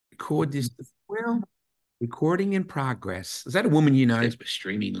record this? Well, recording in progress. Is that a woman you know? Says we're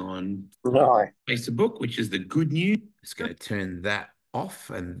streaming on No, Facebook, which is the good news. It's going to turn that off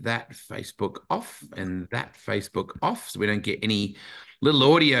and that Facebook off and that Facebook off so we don't get any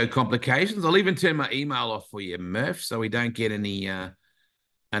little audio complications. I'll even turn my email off for you, Murph, so we don't get any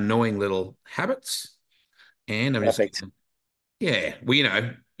annoying little habits. And I'm just, perfect. yeah,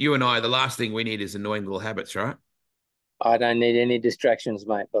 well, you and I, the last thing we need is annoying little habits, right? I don't need any distractions,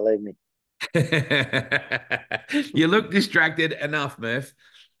 mate. Believe me. You look distracted enough, Murph.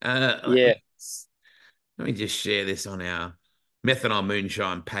 Yeah, Let me just share this on our Methanol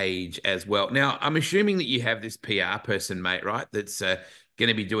Moonshine page as well. Now, I'm assuming that you have this PR person, mate, right? That's going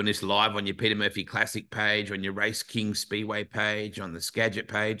to be doing this live on your Peter Murphy Classic page, on your Race King Speedway page, on the Skagit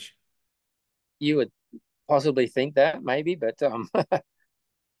page. you would possibly think that maybe, but um,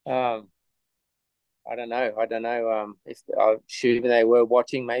 I don't know. I don't know. If I'm assuming they were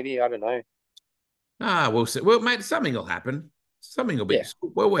watching, maybe I don't know. Ah, we'll see. Well, mate, something will happen. Something will be. Yeah,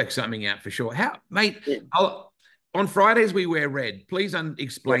 We'll work something out for sure. How, mate? yeah. On Fridays we wear red. Please Yeah.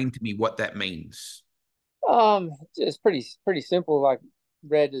 explain to me what that means. It's pretty simple. Like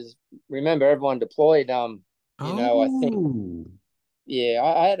red is remember everyone deployed. I think Oh, yeah.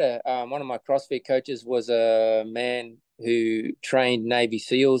 I had a one of my CrossFit coaches was a man who trained Navy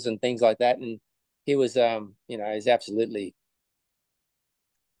SEALs and things like that, and he was he's absolutely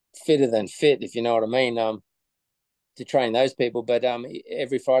fitter than fit, if you know what I mean, to train those people. But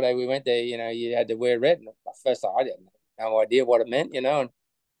every Friday we went there, you had to wear red. And at first I didn't have no idea what it meant, and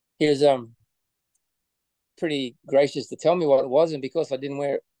he was pretty gracious to tell me what it was. And because I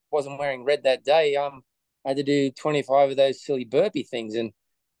didn't wasn't wearing red that day, I had to do 25 of those silly burpee things. And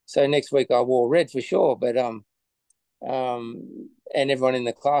so next week I wore red for sure. But and everyone in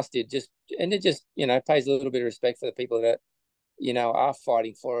the class did just, and it just, pays a little bit of respect for the people that, are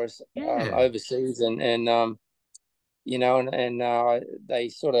fighting for us yeah. overseas, and they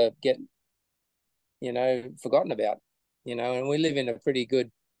sort of get, forgotten about, and we live in a pretty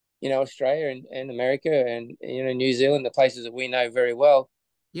good, Australia and America and, New Zealand, the places that we know very well.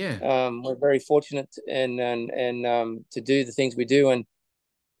 Yeah. We're very fortunate and to do the things we do. And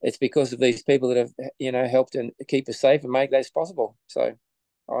it's because of these people that have, helped and keep us safe and make that possible. So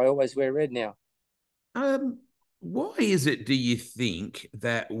I always wear red now. Um, why is it, do you think,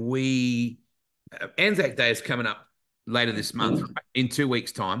 that Anzac Day is coming up later this month, right? In 2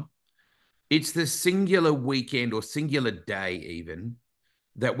 weeks' time. It's the singular weekend or singular day, even,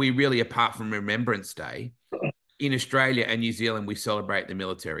 that we really, apart from Remembrance Day, in Australia and New Zealand, we celebrate the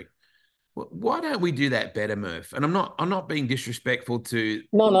military. Why don't we do that better, Murph? And I'm not being disrespectful to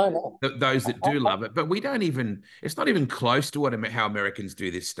No, no, no. those that do love it, but we don't even, it's not even close to how Americans do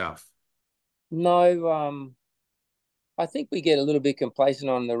this stuff. No, I think we get a little bit complacent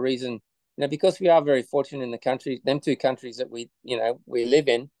on the reason, because we are very fortunate in the country, them two countries that we live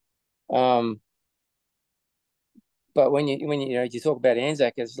in. But when you talk about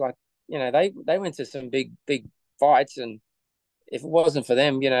Anzac, it's like, they went to some big fights, and if it wasn't for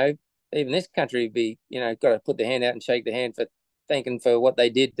them, even this country would be, got to put their hand out and shake the hand for thanking for what they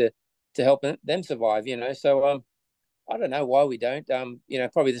did to help them survive. So I don't know why we don't.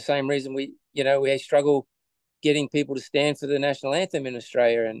 Probably the same reason we struggle getting people to stand for the national anthem in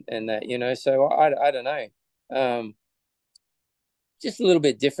Australia and that, So I don't know. Just a little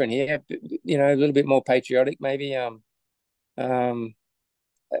bit different here, a little bit more patriotic maybe. Um,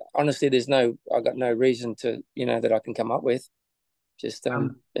 Honestly, I got no reason to, that I can come up with. Just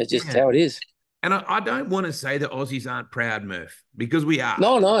it's just Yeah. how it is. And I don't want to say that Aussies aren't proud, Murph, because we are,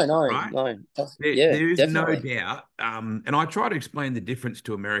 No, no, no, right? no. Yeah, There is no definitely. doubt. And I try to explain the difference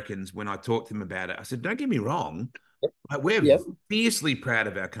to Americans when I talk to them about it. I said, don't get me wrong, like, we're Yep. fiercely proud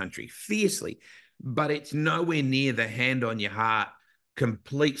of our country, fiercely, but it's nowhere near the hand on your heart,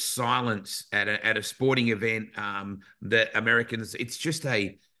 complete silence at a sporting event that Americans. It's just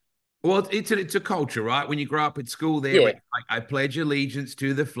it's a culture, right? When you grow up at school, there Yeah. it's like, I pledge allegiance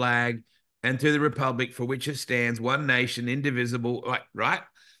to the flag and to the republic for which it stands, one nation, indivisible, like, right?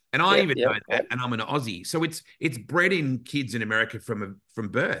 And I Yep. even know Yep. that, Yep. and I'm an Aussie, so it's bred in kids in America from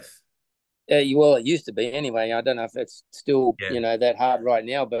birth. Well, it used to be anyway. I don't know if it's still, Yeah, that hard right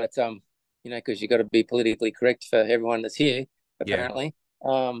now, but because you got to be politically correct for everyone that's here, yeah, apparently.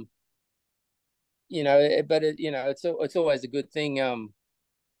 Um, but it's always a good thing.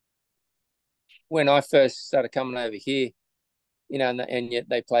 When I first started coming over here, and yet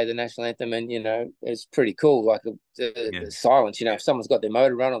they play the national anthem, and it's pretty cool. Like yeah, the silence. If someone's got their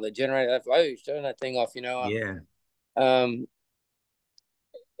motor run or their generator, they're turn that thing off. yeah, Um,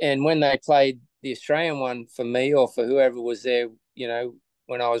 and when they played the Australian one for me or for whoever was there,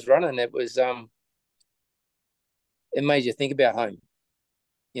 when I was running, it made you think about home,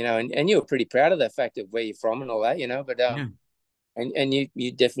 and you were pretty proud of the fact of where you're from and all that, but Yeah. and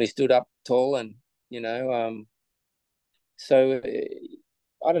you definitely stood up tall, and so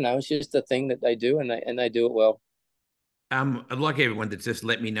I don't know, it's just a thing that they do, and they do it well. I'd like everyone to just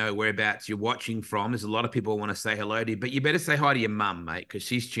let me know whereabouts you're watching from. There's a lot of people want to say hello to you, but you better say hi to your mum, mate, because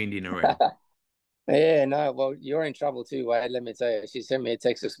she's tuned in already. Yeah, no, well, you're in trouble too, Wade. Let me tell you, she sent me a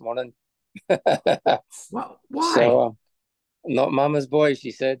text this morning. What? Why? So, not mama's boy,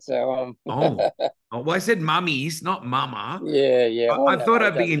 she said. So, Oh, well, I said mummies, not mama. yeah, yeah, I thought whatever. It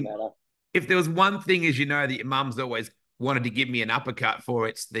I'd be doesn't in. matter. If there was one thing, as you know, that your mum's always wanted to give me an uppercut for,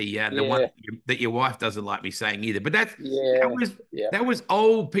 it's the one Yeah, that your wife doesn't like me saying either. But that yeah, was yeah. that was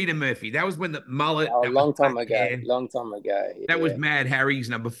old Peter Murphy. That was when the mullet, Oh, that was long black time ago. hair. Long time ago. That was Yeah. Mad Harry's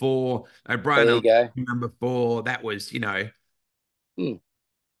number 4. There O'Brien you go. number 4. That was. Hmm.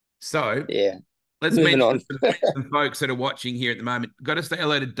 So Yeah. let's Moving mention on. some folks that are watching here at the moment. Got to say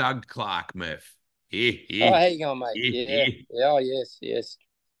hello to Doug Clark, Murph. Yeah, Oh, yeah, how you going, mate? yeah, Yeah. yeah. Yeah. Oh, yes. Yes.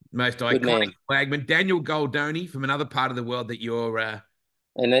 Most Good iconic man. flagman, Daniel Goldoni from another part of the world that you're.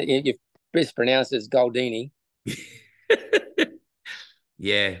 And you mispronounced it as Goldini.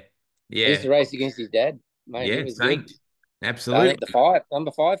 Yeah, He used yeah, to race against his dad. Man, he yeah, was good. Saint. I think the Absolutely.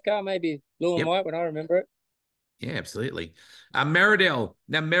 number five car, maybe blue and Yep. white when I remember it. Yeah, absolutely. Meridell.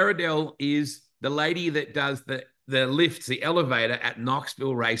 Now, Meridell is the lady that does the lifts, the elevator at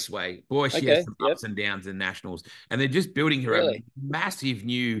Knoxville Raceway. Boy, she has Okay. some Yep. ups and downs in nationals, and they're just building her a Really. massive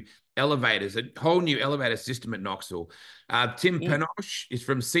new elevators, a whole new elevator system at Knoxville. Tim Mm. Panoche is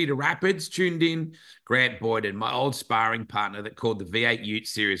from Cedar Rapids, tuned in. Grant Boyden, my old sparring partner that called the V8 Ute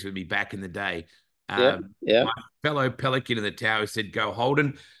series with me back in the day. Yep. My Yep. fellow Pelican in the tower said, "Go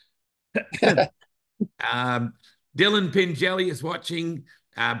Holden." Um, Dylan Pingelli is watching.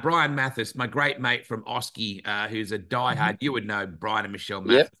 Brian Mathis, my great mate from Oski, who's a diehard. You would know Brian and Michelle Yep.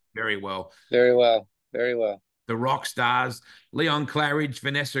 Mathis very well. Very well. Very well. The rock stars, Leon Claridge,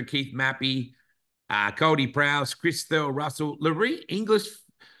 Vanessa Keith Mappy, Cody Prowse, Chris Thurl Russell, Larry English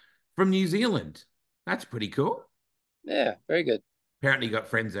from New Zealand. That's pretty cool. Yeah. Very good. Apparently, you got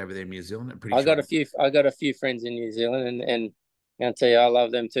friends over there in New Zealand. I'm pretty I sure. got a few. I got a few friends in New Zealand, and I'll tell you, I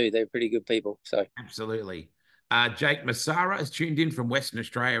love them too. They're pretty good people. So Absolutely. Jake Massara is tuned in from Western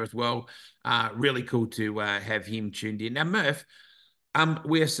Australia as well. Really cool to have him tuned in. Now, Murph,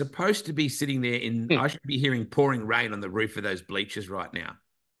 we're supposed to be sitting there I should be hearing pouring rain on the roof of those bleachers right now.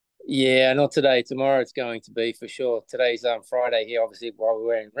 yeah, not today. Tomorrow it's going to be for sure. Today's Friday here, obviously while we're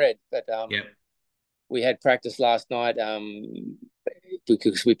wearing red, but Yep. we had practice last night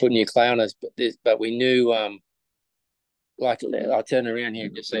because we put new clay on us, but we knew like I'll turn around here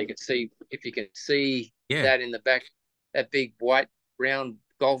just so you can see if you can see Yeah. that in the back, that big white round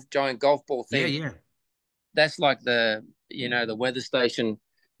giant golf ball Yeah. thing. Yeah. That's like the weather station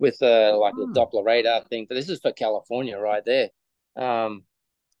with like a Oh, Doppler radar thing. But this is for California right there. And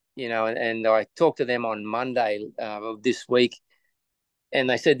I talked to them on Monday of this week, and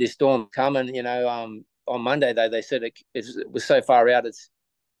they said this storm coming. On Monday they said it was so far out,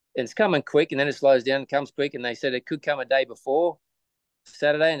 it's coming quick, and then it slows down and comes quick, and they said it could come a day before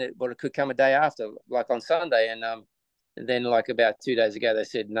Saturday, but it could come a day after, like on Sunday, and then like about 2 days ago they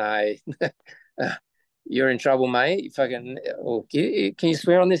said no. You're in trouble, mate. You fucking, can you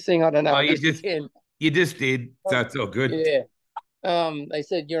swear on this thing? I don't know. oh, I guess you can. you just did. So it's all good. Yeah. They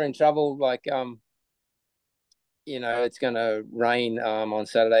said you're in trouble. Like, it's going to rain on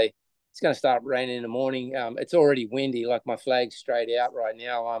Saturday. It's going to start raining in the morning. It's already windy. Like my flag's straight out right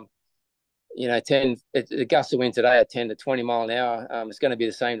now. 10. The gusts of wind today are 10 to 20 mile an hour. It's going to be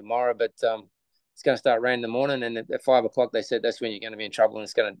the same tomorrow, but it's going to start raining in the morning. And at 5 o'clock, they said that's when you're going to be in trouble, and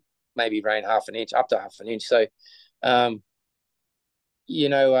it's going to maybe rain half an inch, up to half an inch. So,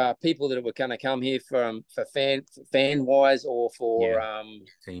 people that were going to come here for fan wise or Yeah. for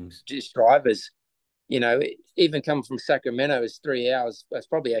Seems. just drivers, even coming from Sacramento is 3 hours. It's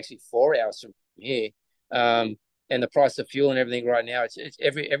probably actually 4 hours from here. And the price of fuel and everything right now, it's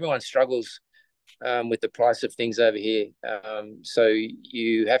everyone struggles with the price of things over here. So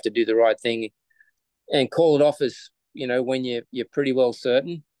you have to do the right thing and call it off as when you're pretty well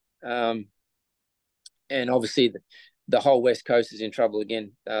certain. And obviously the whole West Coast is in trouble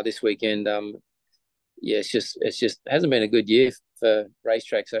again this weekend. Yeah, it's just hasn't been a good year for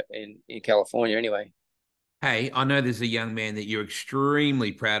racetracks in California anyway. Hey, I know there's a young man that you're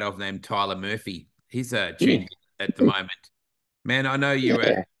extremely proud of named Tyler Murphy. He's tuned Mm. in at the moment. Man, I know you're a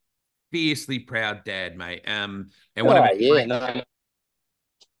Yeah. fiercely proud dad, mate. And one of Oh his yeah, mates, no.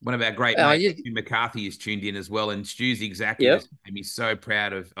 One of our great Oh, mates, you, Stu McCarthy, is tuned in as well, and Stu's exactly the yep. same. He's so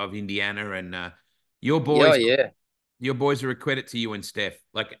proud of Indiana, and your Yeah, boys, yeah. your boys are a credit to you and Steph,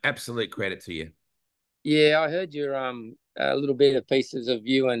 like absolute credit to you. Yeah, I heard your a little bit of pieces of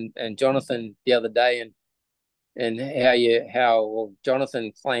you and Jonathan the other day, and how well,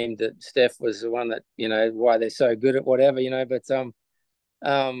 Jonathan claimed that Steph was the one that, why they're so good at whatever, but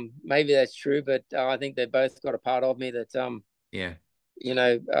maybe that's true, but I think they both got a part of me that Yeah.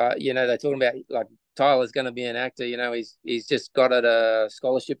 they're talking about, like, Tyler's going to be an actor. He's just got a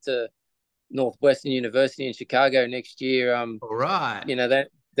scholarship to Northwestern University in Chicago next year. All right. That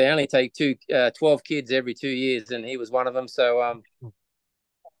they only take 12 kids every 2 years, and he was one of them. So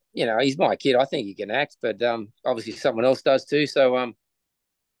he's my kid. I think he can act, but obviously someone else does too. So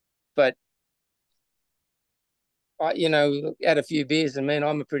but I, had a few beers, and man,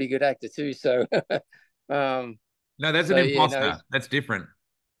 I'm a pretty good actor too. So um, No, that's an so yeah, no, imposter. That's different.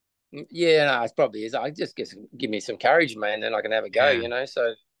 yeah, no, it probably is. I just guess give me some courage, man, then I can have a go. Yeah.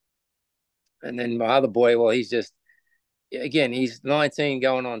 So, and then my other boy, well, he's 19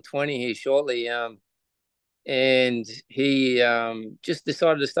 going on 20 here shortly. And he just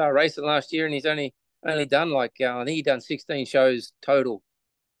decided to start racing last year, and he's only done, like, I think he done 16 shows total.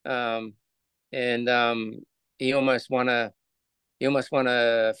 Um, and he almost won a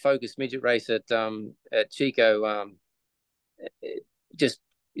focus midget race at Chico. Just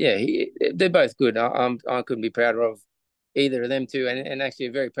yeah, they're both good. I couldn't be prouder of either of them too, and actually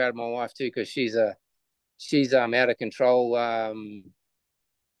very proud of my wife too, because she's out of control.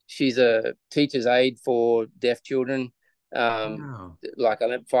 She's a teacher's aide for deaf children, Wow. like, I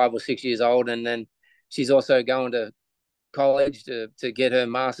think 5 or 6 years old, and then she's also going to college to get her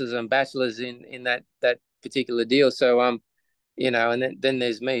master's and bachelor's in that particular deal. So and then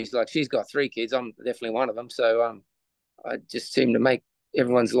there's me. Like, she's got 3 kids. I'm definitely one of them. So I just seem to make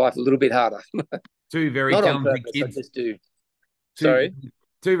everyone's life a little bit harder. Two very Not on talented purpose. I kids. just do. Two Sorry.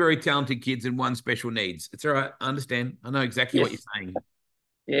 two very talented kids and one special needs. It's all right. I understand. I know exactly what you're Yes. saying.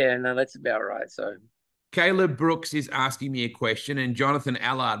 Yeah. No, that's about right. So. Caleb Brooks is asking me a question, and Jonathan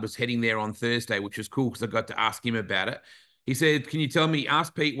Allard was heading there on Thursday, which was cool because I got to ask him about it. He said, "Can you tell me,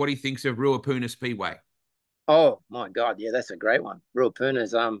 ask Pete what he thinks of Ruapuna Speedway?" Oh my God. Yeah, that's a great one. Real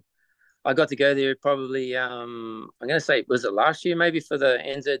Punas. I got to go there probably, I'm going to say, was it last year maybe, for the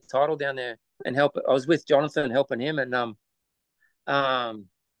NZ title down there, and help. I was with Jonathan helping him, and um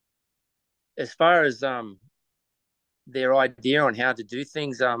as far as their idea on how to do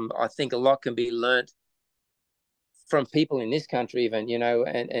things, I think a lot can be learnt from people in this country even,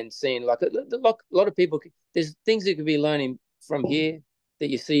 and seeing, like, a lot of people. There's things that could be learning from here that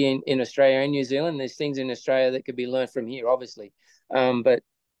you see in Australia and New Zealand. There's things in Australia that could be learned from here, obviously. But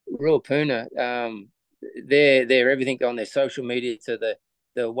Real Puna, they're everything on their social media, to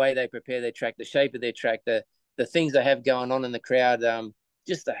the way they prepare their track, the shape of their track, the things they have going on in the crowd,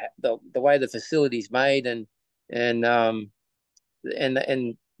 just the way the facility's made, and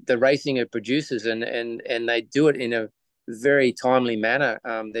the racing it produces, and they do it in a very timely manner.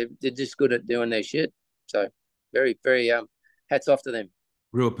 They're just good at doing their shit. So very, very, hats off to them.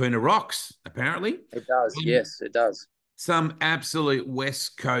 Ruapuna rocks, apparently. It does. Um, Yes, it does. some absolute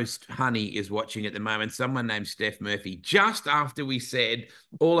West Coast honey is watching at the moment. Someone named Steph Murphy. Just after we said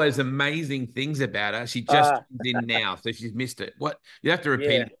all those amazing things about her, she just Ah, tuned in now, so she's missed it. What, you have to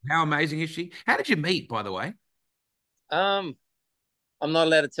repeat yeah. it. How amazing is she? How did you meet, by the way? Um, I'm not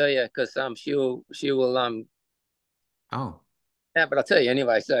allowed to tell you, because she will Oh, yeah, but I'll tell you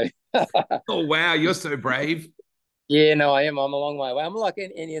anyway. So oh wow, you're so brave. yeah, no, I am. I'm a long way away. I'm like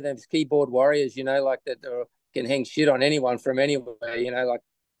any of those keyboard warriors, like that can hang shit on anyone from anywhere. Like,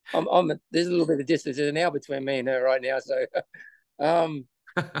 there's a little bit of distance now between me and her right now. So, um,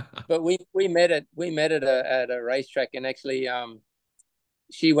 but we met at a racetrack, and actually,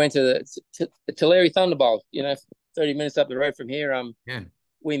 she went to the Tulare Thunderbolt. 30 minutes up the road from here. Yeah.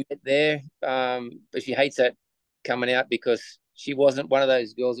 We met there. But she hates that coming out, because she wasn't one of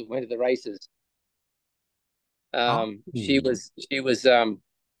those girls that went to the races. Oh, She just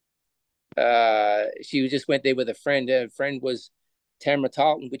went there with a friend. Her friend was Tamara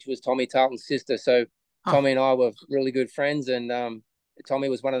Tarleton, which was Tommy Tarleton's sister. So oh, Tommy and I were really good friends, and Tommy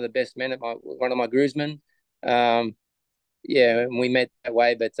was one of the best men one of my groomsmen. Um, yeah, and we met that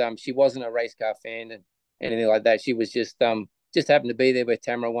way. But she wasn't a race car fan and anything like that. She was just happened to be there with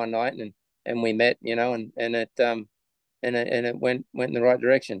Tamara one night, and we met, and it went in the right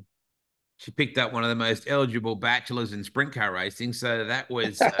direction. she picked up one of the most eligible bachelors in sprint car racing, so that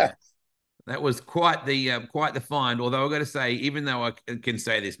was quite the find. Although I got to say, even though I can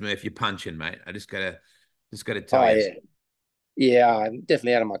say this, Murph, you're punching, mate. I just gotta tell Oh you. yeah, Yeah, I'm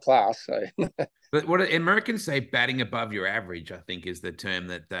definitely out of my class. So But what Americans say, batting above your average, I think, is the term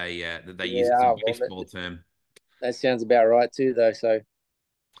that they use. It's a yeah, well, baseball term. that sounds about right too, though. So,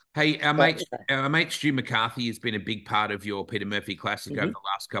 Hey, but our mate Stu McCarthy has been a big part of your Peter Murphy Classic over mhm, the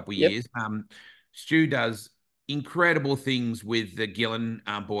last couple of yep. years. Stu does incredible things with the Gillen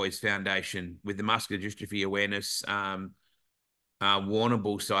Boys Foundation, with the muscular dystrophy awareness,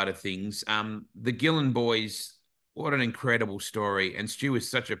 Warrnambool side of things. The Gillen Boys, what an incredible story! And Stu is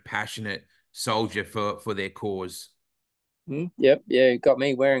such a passionate soldier for their cause. Yep, yeah, it got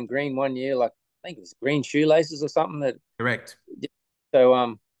me wearing green one year, like I think it was green shoelaces or something. That Correct.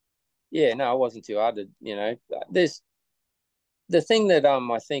 so yeah, no, it wasn't too hard to There's the thing that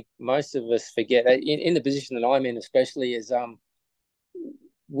I think most of us forget in the position that I'm in, especially, is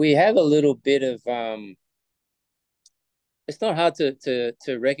we have a little bit of it's not hard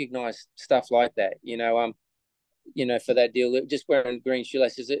to recognize stuff like that, for that deal. Just wearing green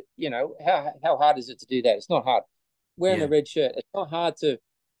shoelaces, how hard is it to do that? It's not hard. Wearing a Yeah. red shirt, it's not hard to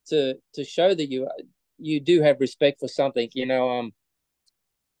show that you do have respect for something.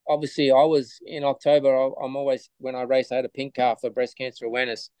 Obviously, I was in October. I'm always, when I race, I had a pink car for breast cancer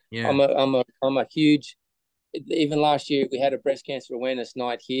awareness. Yeah. I'm a huge. Even last year, we had a breast cancer awareness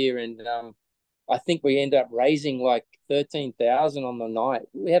night here, and I think we ended up raising like 13,000 on the night.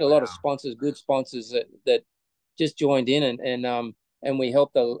 We had a lot of Wow. sponsors, good sponsors that just joined in, and we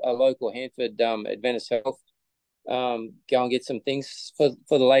helped a local Hanford Adventist Health go and get some things for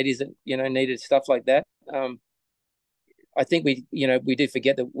the ladies that needed stuff like that. I think we do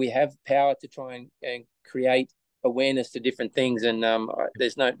forget that we have power to try and create awareness to different things, and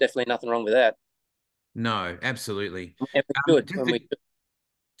there's definitely nothing wrong with that. No, absolutely. And we Um, should just when to we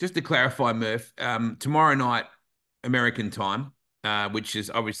just to clarify, Murph, tomorrow night American time, which is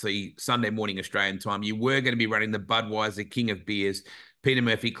obviously Sunday morning Australian time, you were going to be running the Budweiser King of Beers Peter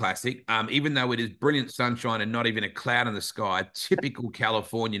Murphy Classic. Even though it is brilliant sunshine and not even a cloud in the sky, typical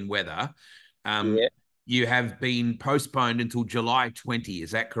Californian weather, um, yeah. you have been postponed until July 20.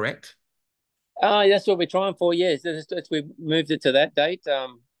 Is that correct? That's what we're trying for. Yes, we moved it to that date.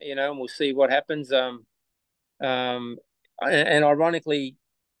 And we'll see what happens. Um, and ironically,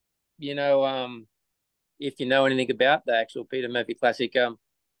 you know, um, if you know anything about the actual Peter Murphy Classic,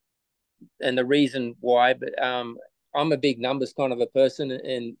 and the reason why, but I'm a big numbers kind of a person,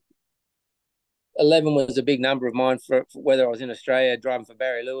 and 11 was a big number of mine for whether I was in Australia driving for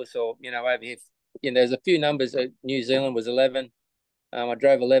Barry Lewis or over here. There's a few numbers. New Zealand was 11. I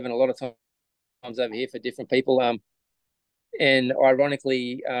drove 11 a lot of times over here for different people. And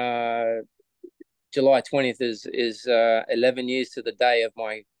ironically, July 20th is 11 years to the day of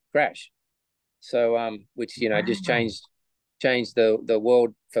my crash. So which just Wow. changed the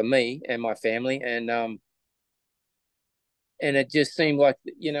world for me and my family, and it just seemed like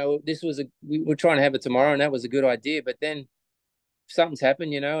this was we were trying to have it tomorrow, and that was a good idea, but then something's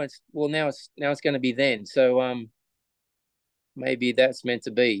happened. It's going to be then. So maybe that's meant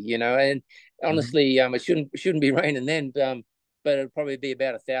to be. And Mhm. honestly, it shouldn't be raining then. But it'll probably be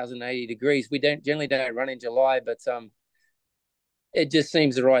about 1,080 degrees. We don't generally don't run in July, but it just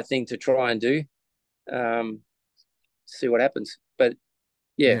seems the right thing to try and do. Um, See what happens. But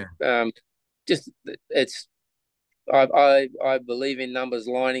yeah, Yeah. just it's I believe in numbers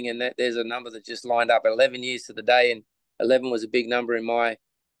lining, and that there's a number that just lined up 11 years to the day, and 11 was a big number in my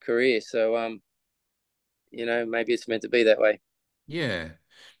career. So maybe it's meant to be that way. Yeah.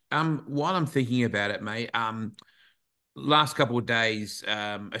 While I'm thinking about it, mate, last couple of days,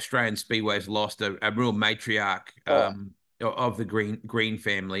 Australian Speedway's lost a real matriarch Oh, of the Green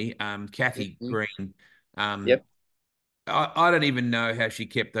family, Kathy mhm. Green. Um, Yep. I don't even know how she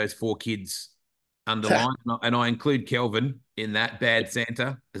kept those four kids underlined, and I include Kelvin in that bad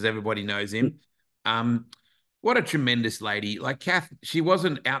Santa, as everybody knows him. Um, what a tremendous lady! Like Kath, she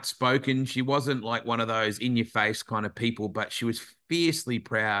wasn't outspoken. She wasn't like one of those in your face kind of people, but she was fiercely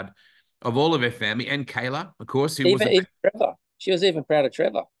proud of all of her family and Kayla, of course, who was a Even Trevor, she was even proud of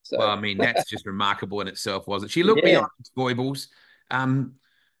Trevor. well. So I mean, that's just remarkable in itself, wasn't it? She looked beyond yeah, its foibles. Um,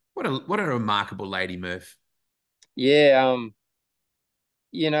 what a remarkable lady, Murph. yeah.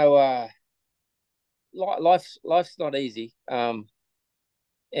 You know, life's not easy.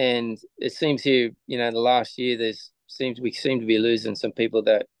 And it seems here, the last year we seem to be losing some people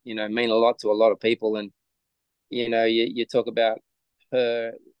that mean a lot to a lot of people. And you talk about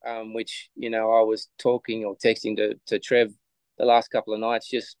her, which I was talking or texting to Trev the last couple of nights.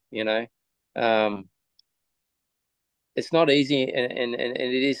 Just um, it's not easy, and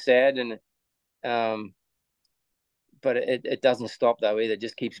it is sad, and um, but it doesn't stop though either. It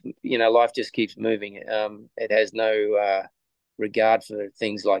just keeps life just keeps moving. It has no. regard for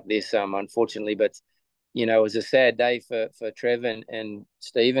things like this, unfortunately. But it was a sad day for Trev and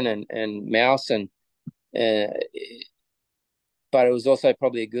Stephen and Mouse, and uh, but it was also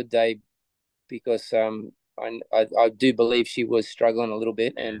probably a good day because I do believe she was struggling a little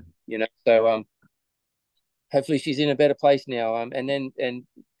bit, and so hopefully she's in a better place now. And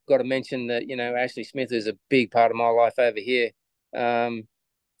got to mention that Ashley Smith is a big part of my life over here.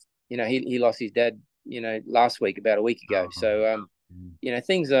 He lost his dad last week, about a week ago. Oh, So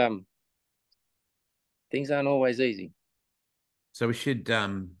mm. things aren't always easy. So we should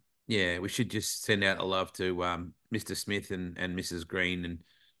just send out a love to Mr. Smith and Mrs. Green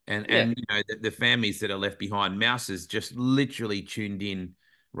Yeah, the families that are left behind. Mouse is just literally tuned in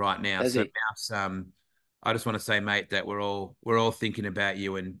right now. as So he Mouse, I just want to say, mate, that we're all thinking about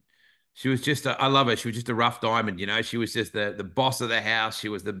you. And she was just I love her. She was just a rough diamond, She was just the boss of the house. She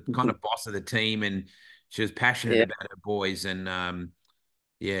was the kind of boss of the team, and she was passionate yeah, about her boys. And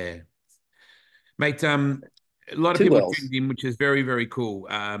yeah, mate. A lot of two people wells. tuned in, which is very, very cool.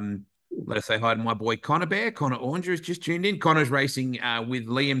 Let us say hi to my boy Connor Bear. Connor Oranger has just tuned in. Connor's racing with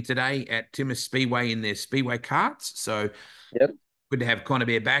Liam today at Timmis Speedway in their Speedway karts. So Yep. good to have Connor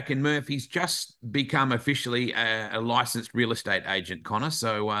Bear back. And Murphy's just become officially a licensed real estate agent, Connor.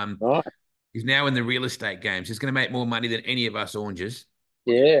 So Right. he's now in the real estate games. He's going to make more money than any of us Orangers.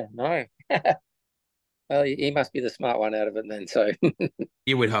 Yeah. No. Well, he must be the smart one out of it then. So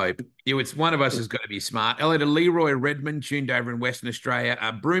You would hope. One of us has got to be smart. Hello to Leroy Redmond, tuned over in Western Australia.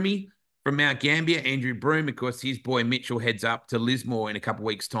 Broomy from Mount Gambier, Andrew Broom. Of course, his boy Mitchell heads up to Lismore in a couple of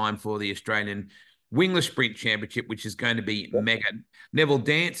weeks' time for the Australian Wingless Sprint Championship, which is going to be mega. Neville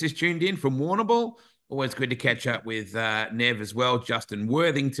Dance is tuned in from Warrnambool. Always good to catch up with Nev as well. Justin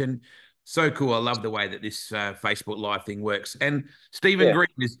Worthington. So cool. I love the way that this Facebook Live thing works. And Stephen yeah, Green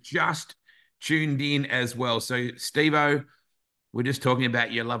is just tuned in as well. So, Steve-O, we're just talking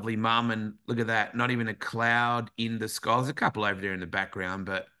about your lovely mum, and look at that. Not even a cloud in the sky. There's a couple over there in the background,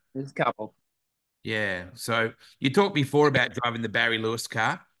 but there's a couple. yeah. So you talked before about driving the Barry Lewis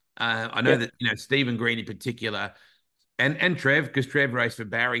car. I know Yep. that Stephen Green in particular, and Trev, because Trev raced for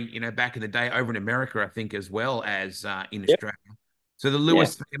Barry, back in the day over in America, I think, as well as in Yep. Australia. So the Yeah.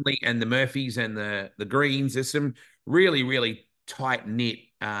 Lewis family and the Murphys and the Greens, there's some really, really tight knit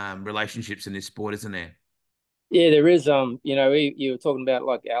relationships in this sport, isn't there? Yeah, there is. You were talking about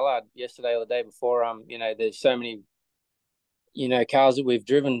like Allard yesterday or the day before. There's so many, cars that we've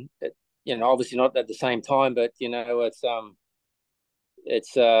driven. Obviously not at the same time, but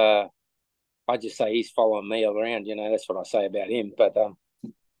it's I just say he's following me all around. That's what I say about him.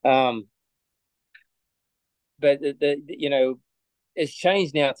 Um, but it's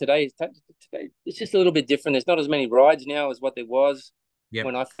changed now today. It's just a little bit different. There's not as many rides now as what there was Yep.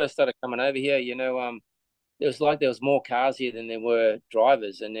 when I first started coming over here. It was like there was more cars here than there were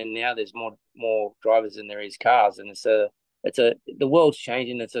drivers, and then now there's more drivers than there is cars, and the world's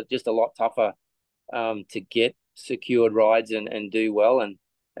changing. Just a lot tougher to get secured rides and do well, and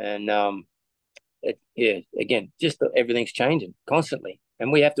yeah, again, just everything's changing constantly,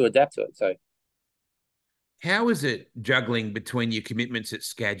 and we have to adapt to it. So How is it juggling between your commitments at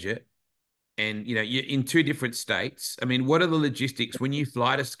Skagit and you're in two different states? I mean, what are the logistics when you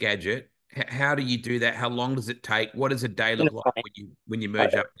fly to Skagit? How do you do that? How long does it take? What does a day in look a like plane, when you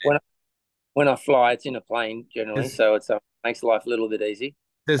merge up there? when I fly, it's in a plane generally, Does, so it's makes life a little bit easy.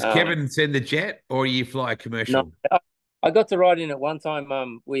 does Um, Kevin send the jet or you fly no, commercial? I got to ride in at one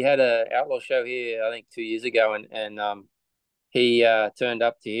time. We had a outlaw show here, I think 2 years ago, and he turned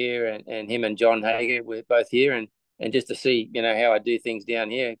up to here, and him and John Hager were both here, and just to see how I do things down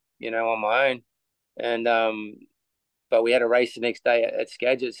here, on my own, and but we had a race the next day at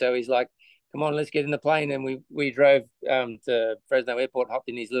Skagit, so he's like, "Come on, let's get in the plane," and we drove to Fresno Airport, hopped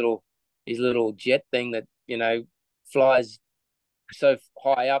in his little jet thing that flies so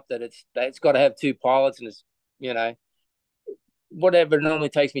high up that it's got to have two pilots, and it's you know whatever it normally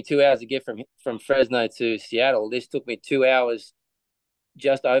takes me 2 hours to get from Fresno to Seattle. This took me 2 hours,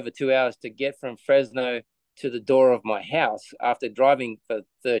 just over 2 hours to get from Fresno to the door of my house after driving for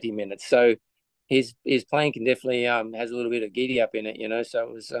 30 minutes. So his plane can definitely has a little bit of giddy up in it. So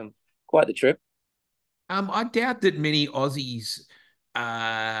it was quite the trip. I doubt that many Aussies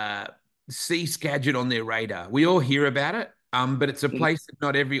uh, see Skagit on their radar. We all hear about it, but it's a place that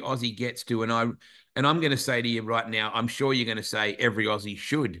not every Aussie gets to. And I'm going to say to you right now, I'm sure you're going to say every Aussie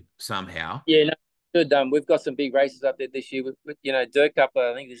should somehow. Yeah, no, good. We've got some big races up there this year. Dirt Cup.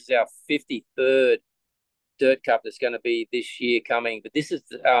 I think this is our 53rd Dirt Cup that's going to be this year coming. But this is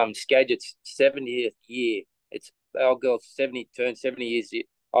Skagit's 70th year. It's our girl's turned 70 years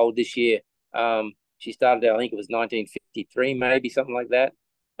old this year. She started out, I think it was 1953, maybe something like that.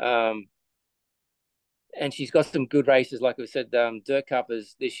 And she's got some good races. Like we said, Dirt Cup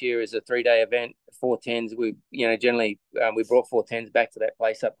is this year is a 3-day event, 410s. We, generally we brought 410s back to that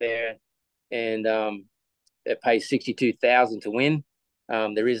place up there, and it pays 62,000 to win.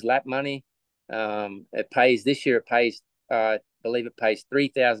 There is lap money. It pays this year. It pays, I believe, it pays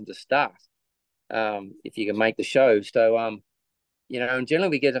 3,000 to start. If you can make the show. So, and generally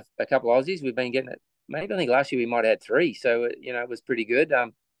we get a couple of Aussies. We've been getting it. Maybe I think last year we might have had 3. So, it was pretty good.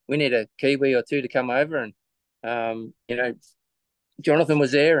 We need a Kiwi or 2 to come over, and Jonathan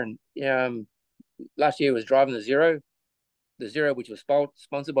was there, and last year was driving the zero, which was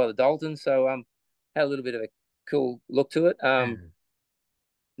sponsored by the Daltons. So, had a little bit of a cool look to it. And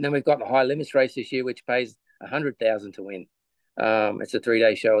then we've got the high limits race this year, which pays 100,000 to win. It's a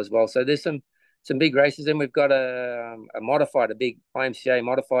 3-day show as well. So there's some big races. Then we've got a big IMCA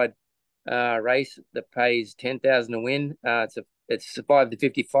modified race that pays 10,000 to win. It's a 5 to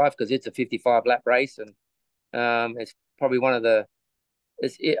 55 because it's a 55 lap race, and it's probably one of the. I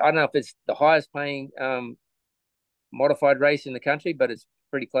don't know if it's the highest paying modified race in the country, but it's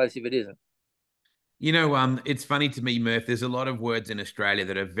pretty close if it isn't. It's funny to me, Murph. There's a lot of words in Australia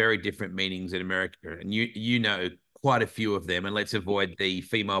that have very different meanings in America, and you know quite a few of them. And let's avoid the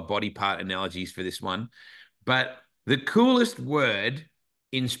female body part analogies for this one. But the coolest word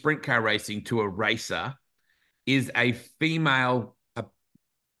in sprint car racing to a racer is a female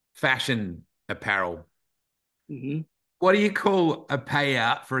fashion apparel. Mm-hmm. What do you call a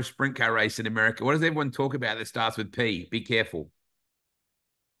payout for a sprint car race in America? What does everyone talk about that starts with P? Be careful.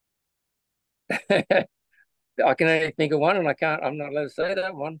 I can only think of one, and I'm not allowed to say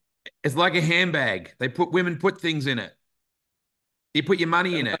that one. It's like a handbag. Women put things in it. You put your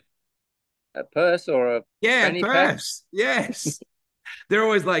money in it. A purse or a fanny pack? Purse. Yes. They're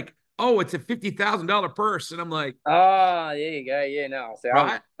always like, oh, it's a $50,000 purse. And I'm like, oh, there you go. Yeah, no. So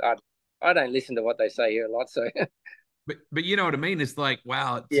right. I don't listen to what they say here a lot. So, but you know what I mean? It's like,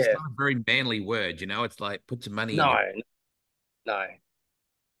 wow, it's just not a very manly word, It's like put some money in it. No.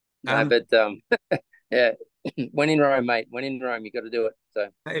 But yeah. When in Rome, mate. When in Rome, you got to do it. So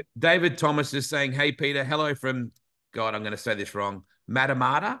David Thomas is saying, "Hey Peter, hello from God. I'm going to say this wrong.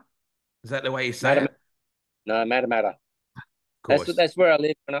 Matamata, is that the way you say it? No, Matamata. Of course. That's where I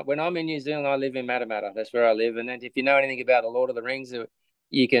live. When I'm in New Zealand, I live in Matamata. That's where I live. And then if you know anything about the Lord of the Rings,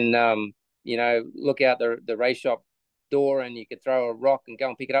 you can look out the race shop door, and you could throw a rock and go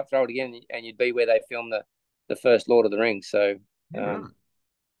and pick it up, throw it again, and you'd be where they filmed the first Lord of the Rings. So, right.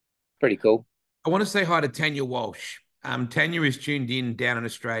 Pretty cool. I want to say hi to Tanya Walsh. Tanya is tuned in down in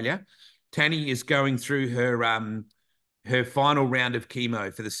Australia. Tanya is going through her final round of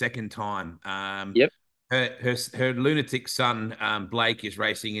chemo for the second time. Yep. Her lunatic son Blake is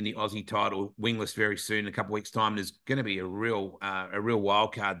racing in the Aussie title wingless very soon, in a couple of weeks' time. There's going to be a real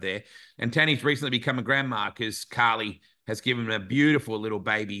wild card there. And Tanya's recently become a grandma because Carly has given him a beautiful little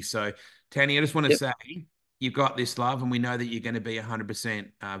baby. So Tanya, I just want to say, you've got this, love, and we know that you're going to be 100%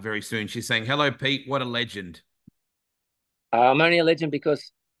 very soon. She's saying, hello, Pete. What a legend. I'm only a legend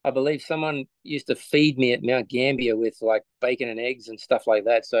because I believe someone used to feed me at Mount Gambier with like bacon and eggs and stuff like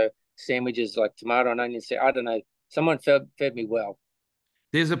that. So sandwiches like tomato and onion. I don't know. Someone fed me well.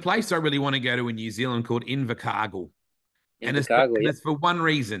 There's a place I really want to go to in New Zealand called Invercargill. And it's for one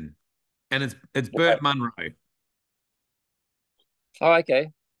reason. And it's Burt Munro. Oh,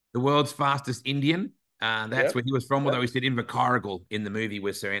 okay. The world's fastest Indian. That's where he was from, although he said Invercargill in the movie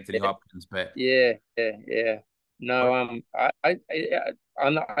with Sir Anthony Hopkins. But yeah. No, I'm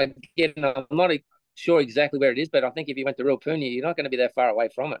not sure exactly where it is, but I think if you went to Ruapuni, you're not going to be that far away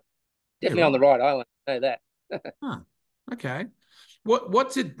from it. Definitely on the right island. I know that. Huh. Okay.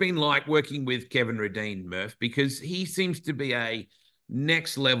 What's it been like working with Kevin Radine, Murph? Because he seems to be a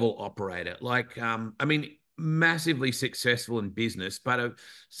next level operator. Like, massively successful in business, but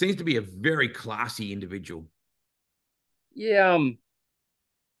seems to be a very classy individual. Yeah,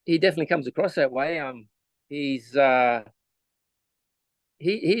 he definitely comes across that way. He's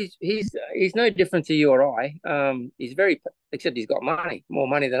he's no different to you or I. He's except he's got more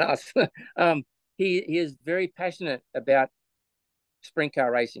money than us. He is very passionate about sprint car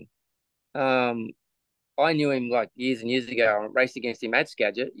racing. I knew him like years and years ago. I raced against him at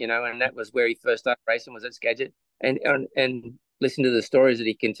Skagit, and that was where he first started racing, was at Skagit. And listen to the stories that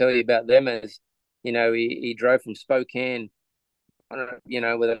he can tell you about them, as he drove from Spokane,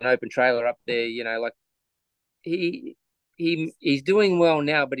 with an open trailer up there, like he's doing well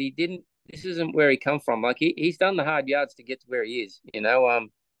now, but this isn't where he come from. Like he's done the hard yards to get to where he is,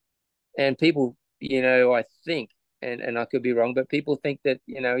 and people, I think and I could be wrong, but people think that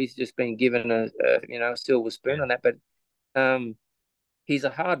he's just been given a silver spoon on that. But um, he's a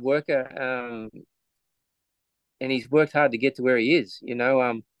hard worker, and he's worked hard to get to where he is.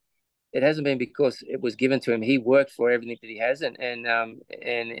 It hasn't been because it was given to him. He worked for everything that he has, and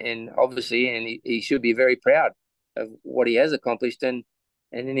obviously, and he should be very proud of what he has accomplished. And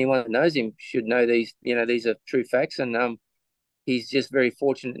anyone that knows him should know these. These are true facts, and he's just very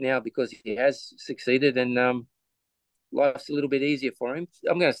fortunate now because he has succeeded, and life's a little bit easier for him.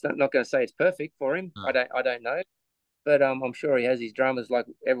 Not going to say it's perfect for him. Oh, I don't know, but I'm sure he has his dramas like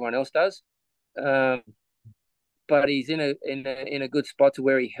everyone else does. Um, but he's in a good spot to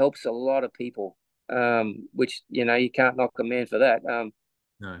where he helps a lot of people, which you can't knock a man for that.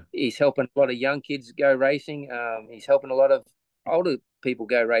 no. He's helping a lot of young kids go racing. He's helping a lot of older people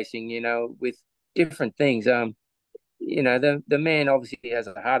go racing. With different things. The man obviously has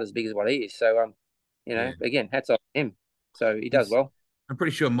a heart as big as what he is. So Yeah. again, hats off to him. So he does He's, well. I'm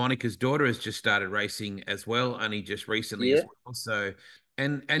pretty sure Monica's daughter has just started racing as well, only just recently as Yeah, well. So,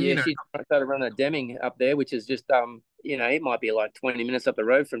 and yeah. She started running a Deming up there, which is just it might be like 20 minutes up the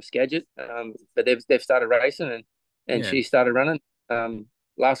road from Skagit. But they've started racing, and yeah. she started running.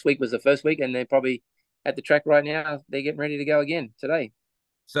 Last week was the first week, and they're probably at the track right now. They're getting ready to go again today.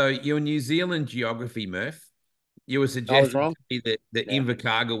 So your New Zealand geography, Murph, you were I was suggesting wrong. to me that No,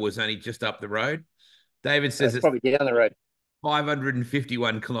 Invercargill was only just up the road. David says that's it's probably down the road.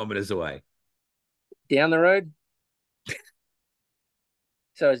 551 kilometers away. Down the road.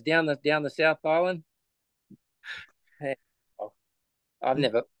 So it's down the South Island. Hey, oh, I've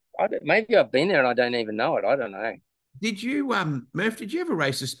never. Maybe I've been there and I don't even know it. I don't know. Did you, Murph, did you ever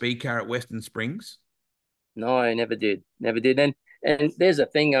race a speed car at Western Springs? No, I never did. Never did. And there's a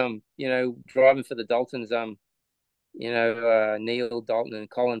thing. Driving for the Daltons. Neil Dalton and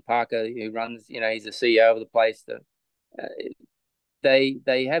Colin Parker, who runs. He's the CEO of the place. Uh,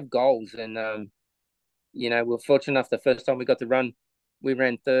 they have goals, and we're fortunate enough. The first time we got to run, we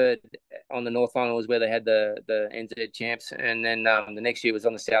ran third on the North Island, was where they had the NZ champs, and then the next year was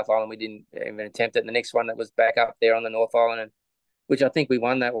on the South Island. We didn't even attempt it. And the next one that was back up there on the North Island, and which I think we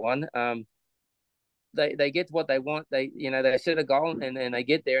won that one. They get what they want. They set a goal and they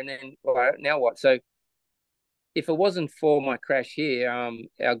get there, and then well, now what? So if it wasn't for my crash here,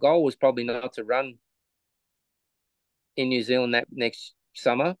 our goal was probably not to run in New Zealand that next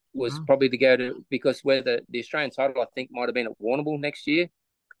summer. Was Oh, probably to go to, because where the Australian title I think might have been at Warrnambool next year,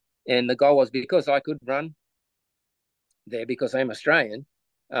 and the goal was because I could run there because I'm Australian,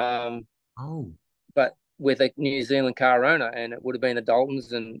 um, oh, but with a New Zealand car owner, and it would have been the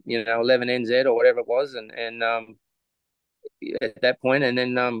Daltons and 11 NZ or whatever it was, and at that point, and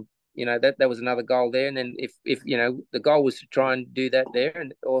then that was another goal there, and then if the goal was to try and do that there,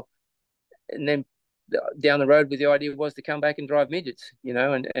 and then down the road with the idea was to come back and drive midgets,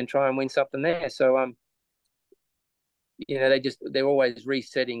 and try and win something there. So they're always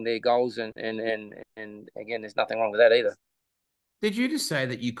resetting their goals, and again, there's nothing wrong with that either. did you just say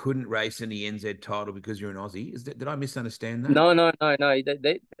that you couldn't race in the NZ title because you're an Aussie? Did I misunderstand that? No, no, no, no.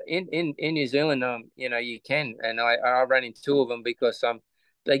 In New Zealand, you can, and I ran in two of them because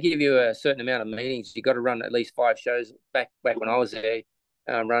they give you a certain amount of meetings. You got to run at least 5 shows. Back when I was there,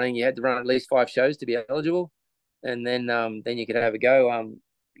 running, you had to run at least 5 shows to be eligible, and then you could have a go.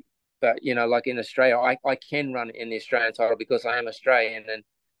 But like in Australia, I can run in the Australian title because I am Australian,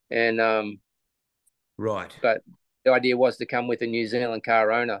 and Right. but the idea was to come with a New Zealand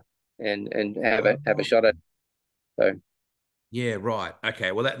car owner and have a Oh, shot at it. So. yeah, right.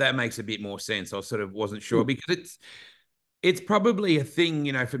 Okay. Well, that makes a bit more sense. I sort of wasn't sure Mm. because it's probably a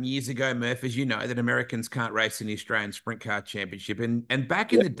thing, from years ago, Murph, as you know, that Americans can't race in the Australian Sprint Car Championship. And Yeah.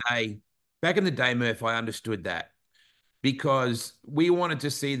 back in the day, Murph, I understood that because we wanted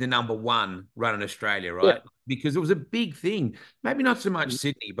to see the number one run in Australia, Yeah. right? Because it was a big thing. Maybe not so much Mm.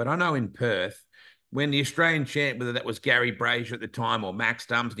 Sydney, but I know in Perth, when the Australian champ, whether that was Gary Brazier at the time or Max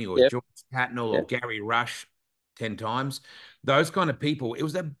Dumsney or Yeah. George Tatnell Yeah. or Gary Rush 10 times, those kind of people, it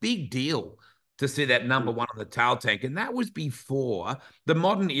was a big deal to see that number Mm. one on the tail tank. And that was before the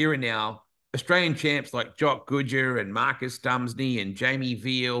modern era now. Australian champs like Jock Goodyer and Marcus Dumsney and Jamie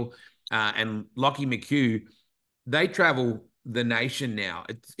Veal and Lockie McHugh, they travel the nation now.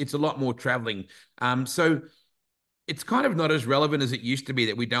 It's a lot more traveling. So it's kind of not as relevant as it used to be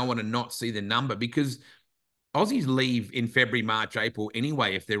that we don't want to not see the number because Aussies leave in February, March, April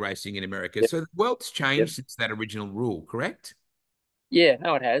anyway if they're racing in America. Yeah. So the world's Yeah. changed since that original rule, correct? Yeah.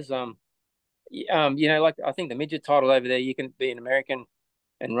 No, it has. Like I think the midget title over there, you can be an American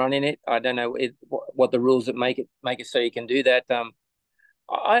and run in it. I don't know what the rules that make it so you can do that.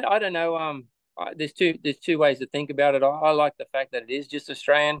 I don't know. there's two ways to think about it. I like the fact that it is just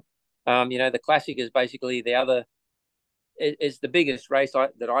Australian. The Classic is basically the other. It's the biggest race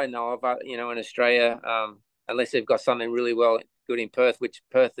that I know of. In Australia, unless they've got something really good in Perth, which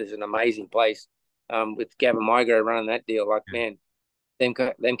Perth is an amazing place. With Gavin Migro running that deal, like man,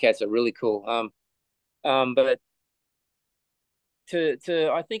 them cats are really cool. But to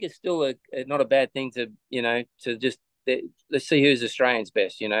I think it's still not a bad thing to just let's see who's Australian's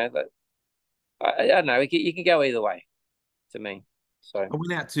best. I don't know. You can go either way to me. So I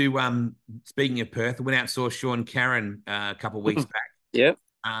went out to speaking of Perth, I went out and saw Sean Carron a couple of weeks back. yep.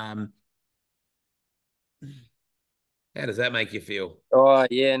 Um, how does that make you feel? Oh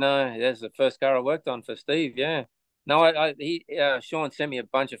yeah, no, that's the first car I worked on for Steve. Yeah, no, Sean sent me a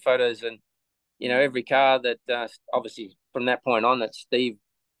bunch of photos, and every car that obviously from that point on that Steve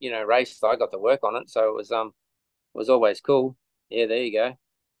raced, I got to work on it, so it was always cool. Yeah, there you go.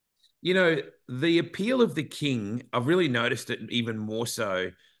 You know, the appeal of the King, I've really noticed it even more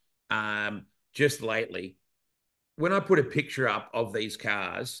so just lately. When I put a picture up of these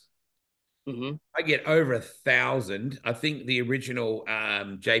cars, Hmm. I get over 1,000. I think the original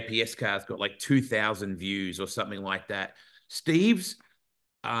JPS car's got like 2,000 views or something like that. Steve's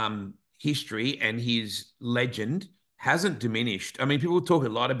history and his legend hasn't diminished. I mean, people talk a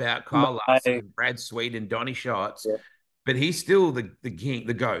lot about No, Kyle Larson, Brad Sweet, and Donny Schatz, yeah, but he's still the king,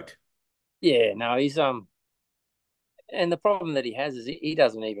 the goat. yeah, no, he's and the problem that he has is he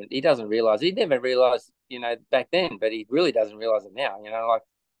doesn't realize he never realized back then, but he really doesn't realize it now. Like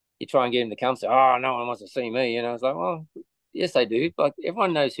you try and get him to come say, oh, no one wants to see me. It's like, well, yes, they do. Like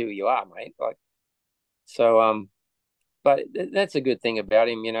everyone knows who you are, mate. Like so, but that's a good thing about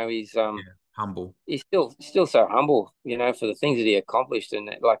him. Yeah, humble. He's still so humble. For the things that he accomplished, and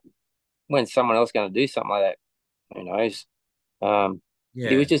like when someone else going to do something like that, who knows? Um, he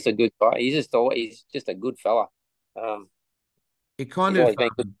was Yeah. just a good guy. He's just a good fella. Um, It kind he's of always been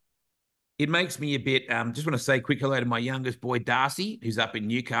good. it makes me a bit just want to say quick hello to my youngest boy Darcy, who's up in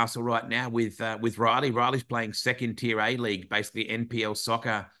Newcastle right now with Riley. Riley's playing second tier A League, basically NPL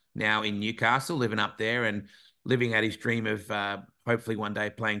soccer now in Newcastle, living up there and living out his dream of hopefully one day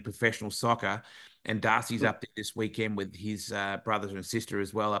playing professional soccer. And Darcy's up there this weekend with his brothers and sister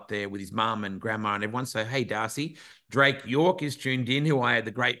as well, up there with his mum and grandma and everyone. So, hey, Darcy, Drake York is tuned in, who I had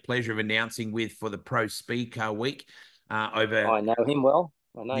the great pleasure of announcing with for the Pro Speed Car Week over I know him well.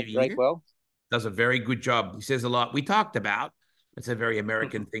 I know New Drake Year. well. Does a very good job. He says a lot. We talked about, it's a very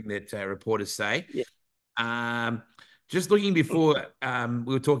American thing that reporters say. Yeah. Um, just looking before,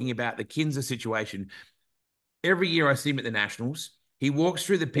 we were talking about the Kinzer situation. Every year I see him at the Nationals. He walks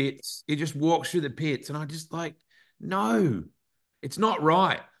through the pits. He just walks through the pits. And I just like, no, it's not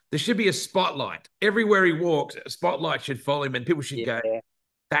right. There should be a spotlight. Everywhere he walks, a spotlight should follow him and people should go, Yeah.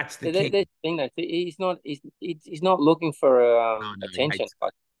 that's the That's king. the thing though. He's not looking for Oh, no, he attention, hates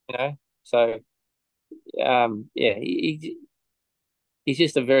like So yeah, he's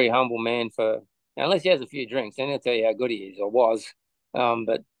just a very humble man. Unless he has a few drinks, then he'll tell you how good he is or was.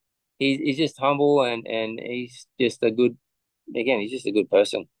 But he's just humble and he's just a good. Again, he's just a good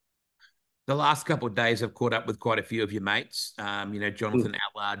person. the last couple of days I've caught up with quite a few of your mates. Mm. Jonathan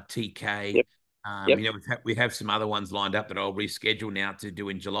Allard, TK. Yep. Yep. We have some other ones lined up that I'll reschedule now to do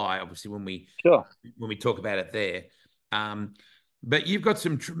in July. Obviously, Sure. when we talk about it there. Um, but you've got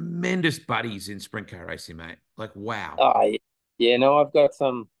some tremendous buddies in sprint car racing, mate. Like wow. Yeah. No, I've got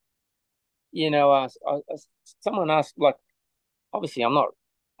some. Someone asked, like, obviously, I'm not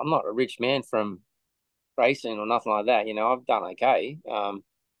a rich man from racing or nothing like that. I've done okay.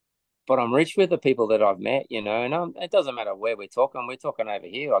 But I'm rich with the people that I've met. And it doesn't matter where we're talking. We're talking over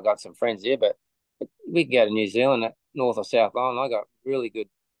here. I got some friends here, but we can go to New Zealand, North or South Island. I got really good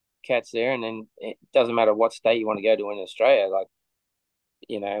cats there, and then it doesn't matter what state you want to go to in Australia. Like,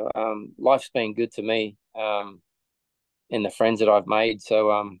 life's been good to me, and the friends that I've made.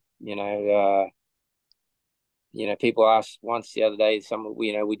 So, people asked once the other day,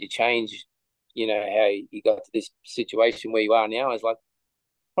 would you change, how you got to this situation where you are now? It's like,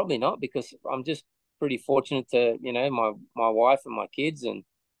 probably not, because I'm just pretty fortunate to, my wife and my kids and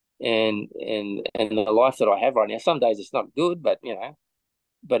the life that I have right now. Some days it's not good, but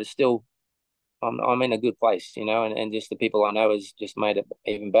it's still I'm in a good place, and just the people I know has just made it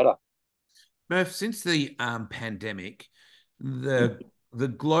even better. Murph, since the pandemic, the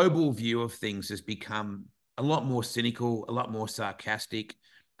global view of things has become a lot more cynical, a lot more sarcastic.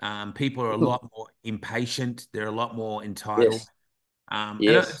 People are a lot more impatient. They're a lot more entitled. Yes, And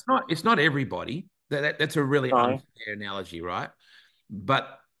yes, it's not everybody. That's a really no, unfair analogy, right?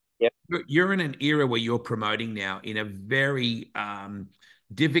 But yep, you're in an era where you're promoting now in a very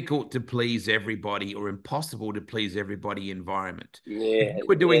difficult to please everybody or impossible to please everybody environment. If Yeah, you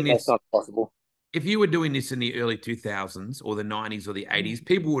were yeah, doing that's this not possible. if you were doing this in the early 2000s or the 90s or the 80s,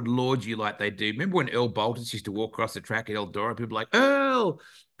 people would laud you like they do. Remember when Earl Boltis used to walk across the track at Eldora? People were like, Earl,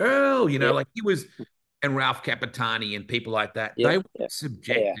 Yeah, like he was, and Ralph Capitani and people like that. yeah, yeah,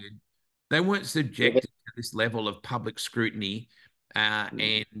 yeah, They weren't yeah. But subjected to this level of public scrutiny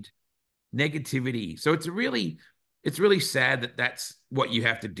and negativity. So it's really sad that that's what you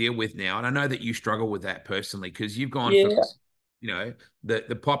have to deal with now. And I know that you struggle with that personally because you've gone from yeah,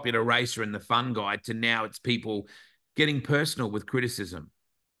 the popular racer and the fun guy to now it's people getting personal with criticism.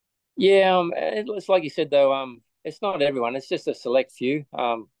 yeah. It's like you said though. It's not everyone. It's just a select few.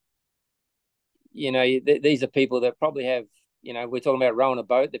 These are people that probably have. We're talking about rowing a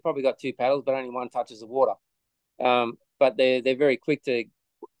boat. They've probably got two paddles, but only one touches the water. But they're very quick to,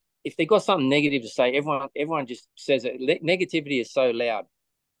 if they've got something negative to say, everyone just says it. Negativity is so loud,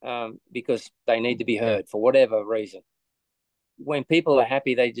 because they need to be heard for whatever reason. When people are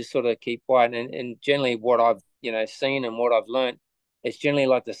happy, they just sort of keep quiet. And generally, what I've seen and what I've learned, it's generally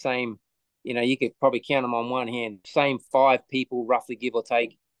like the same. You could probably count them on one hand. Same five people, roughly, give or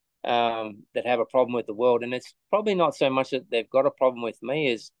take, that have a problem with the world. And it's probably not so much that they've got a problem with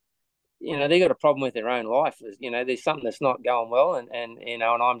me, as they got a problem with their own life. There's something that's not going well, and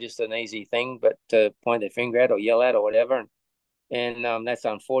I'm just an easy thing, but to point their finger at or yell at or whatever, and that's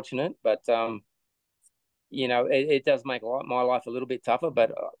unfortunate. But it does make my life a little bit tougher.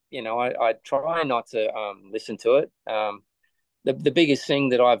 But I try not to listen to it. The biggest thing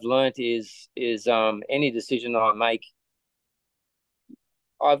that I've learned is any decision I make,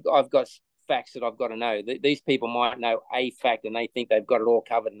 I've got facts that I've got to know. These people might know a fact and they think they've got it all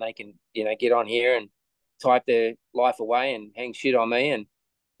covered, and they can get on here and type their life away and hang shit on me and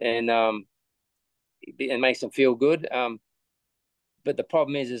and makes them feel good. But the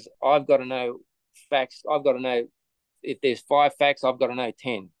problem is I've got to know facts. I've got to know, if there's 5 facts, I've got to know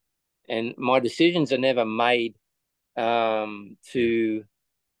 10, and my decisions are never made Yeah. to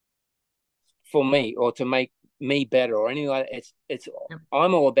for me or to make me better or anything like that. It's Yep.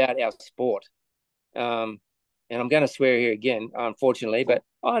 I'm all about our sport. And I'm going to swear here again, unfortunately, but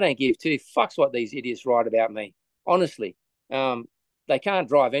I don't give two fucks what these idiots write about me. Honestly, they can't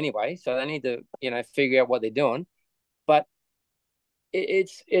drive anyway, so they need to, figure out what they're doing. But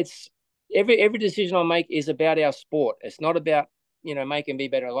it's every decision I make is about our sport. It's not about making me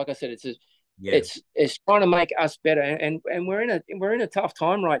better. Like I said, Yeah. it's trying to make us better, and we're in a tough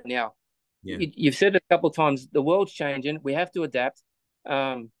time right now. Yeah. You've said it a couple of times. The world's changing. We have to adapt.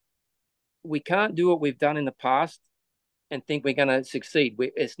 We can't do what we've done in the past and think we're going to succeed.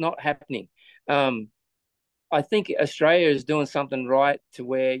 It's not happening. I think Australia is doing something right to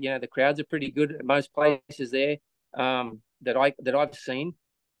where the crowds are pretty good at most places there, that I've seen.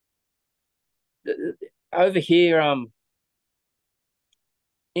 Over here,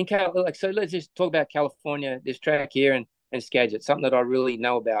 so let's just talk about California. This track here and Skagit, something that I really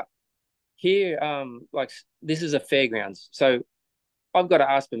know about. Here, this is a fairgrounds, so I've got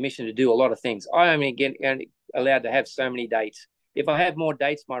to ask permission to do a lot of things. I only get allowed to have so many dates. If I have more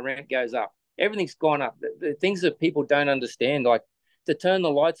dates, my rent goes up. Everything's gone up. The things that people don't understand, like to turn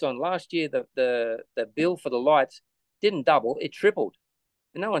the lights on. Last year, the bill for the lights didn't double; it tripled.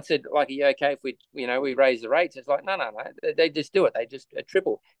 And no one said, like, are you okay if we raise the rates? It's like, no. They just do it. They just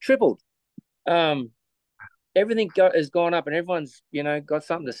tripled. Um, Everything has gone up, and everyone's got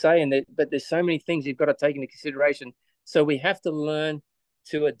something to say, but there's so many things you've got to take into consideration. So we have to learn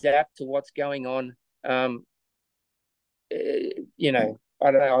to adapt to what's going on. I don't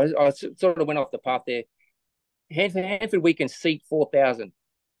know. I sort of went off the path there. Hanford, we can seat 4,000.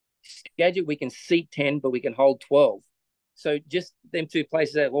 Skagit, we can seat 10, but we can hold 12. So just them two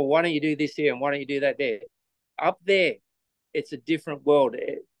places that, well, why don't you do this here and why don't you do that there? Up there, it's a different world.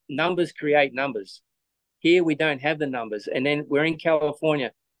 Numbers create numbers. Here we don't have the numbers. And then we're in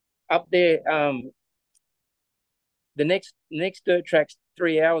California. Up there, the next dirt track's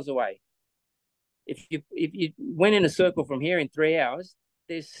 3 hours away. If you went in a circle from here in 3 hours,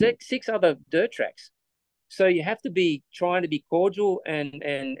 there's six other dirt tracks. So you have to be trying to be cordial, and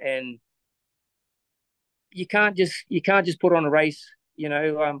you can't just put on a race.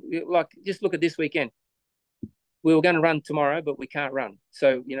 Like, just look at this weekend. We were going to run tomorrow, but we can't run.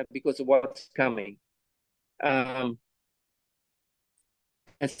 So because of what's coming. And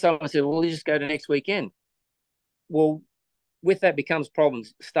someone said, well, you just go to next weekend. Well, with that becomes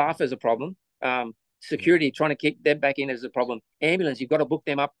problems. Staff is a problem. Security, trying to kick them back in is a problem. Ambulance, you've got to book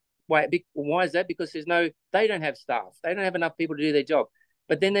them up. Why is that? Because they don't have staff. They don't have enough people to do their job.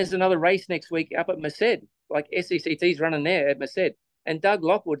 But then there's another race next week up at Merced. Like SCCT's running there at Merced. And Doug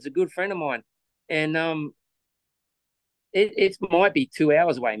Lockwood's a good friend of mine, and it might be 2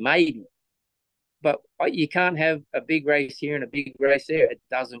 hours away, maybe, but you can't have a big race here and a big race there. It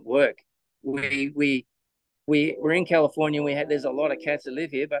doesn't work. We're in California. There's a lot of cats that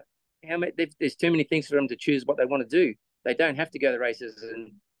live here, but there's too many things for them to choose what they want to do. They don't have to go to races,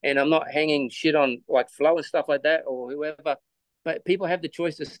 and I'm not hanging shit on like Flo and stuff like that or whoever, but people have the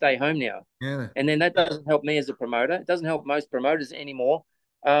choice to stay home now, Yeah. and then that doesn't help me as a promoter. It doesn't help most promoters anymore.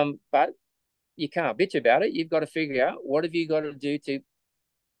 But you can't bitch about it. You've got to figure out what have you got to do to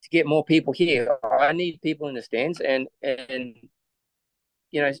get more people here. I need people in the stands, and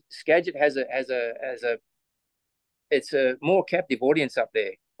Skagit has a it's a more captive audience up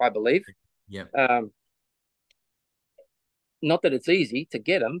there, I believe. Yeah. Not that it's easy to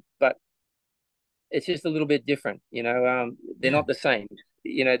get them, but it's just a little bit different. They're Yeah. not the same.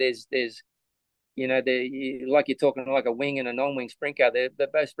 There's they like you're talking like a wing and a non-wing sprint car. They're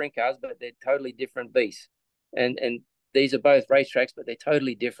both sprint cars, but they're totally different beasts. And these are both racetracks, but they're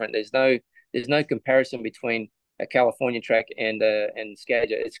totally different. There's no comparison between a California track and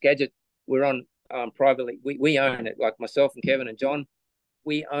Skagit. At Skagit, we're on privately. We own it. Like myself and Kevin and John,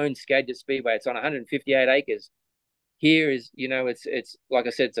 we own Skagit Speedway. It's on 158 acres. Here is, it's like I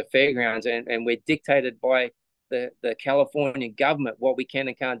said, it's a fairgrounds, and we're dictated by the California government what we can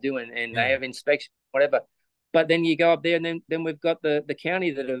and can't do, and Yeah. they have inspection, whatever. But then you go up there, and then we've got the county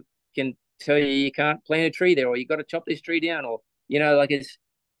that can tell you can't plant a tree there, or you got to chop this tree down, or like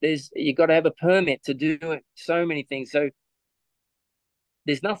you got to have a permit to do it. So many things. So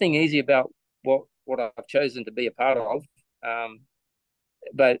there's nothing easy about what I've chosen to be a part of.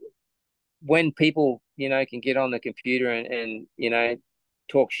 But when people can get on the computer and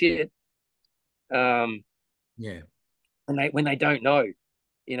talk shit, Yeah. when they don't know,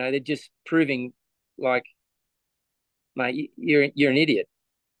 they're just proving like, mate, you're an idiot.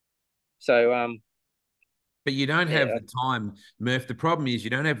 So But you don't have yeah. the time, Murph. The problem is you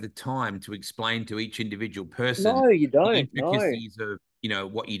don't have the time to explain to each individual person No, you the don't. No. intricacies of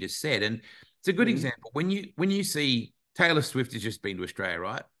what you just said. And it's a good Mm-hmm. example when you see Taylor Swift has just been to Australia,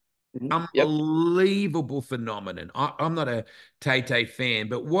 right? Mm-hmm. Yep. Unbelievable phenomenon. I'm not a Tay Tay fan,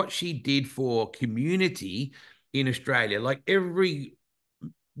 but what she did for community in Australia, like every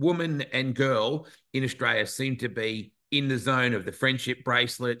woman and girl in Australia seemed to be in the zone of the friendship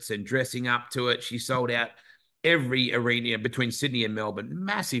bracelets and dressing up to it. She sold out every arena between Sydney and Melbourne,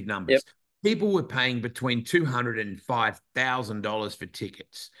 massive Yep. numbers. People were paying between $200 and $5,000 for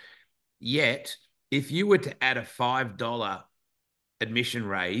tickets. Yet, if you were to add a $5 admission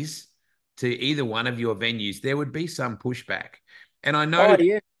raise to either one of your venues, there would be some pushback. And I Oh know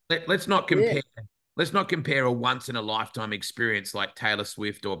yeah. let's not Yeah. compare. Let's not compare a once in a lifetime experience like Taylor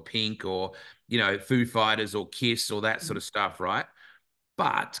Swift or Pink or Foo Fighters or Kiss or that sort of stuff, right?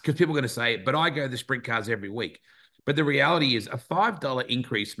 But because people are going to say, but I go to the sprint cars every week. But the reality is a $5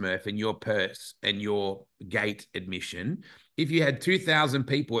 increase, Murph, in your purse and your gate admission. If you had 2,000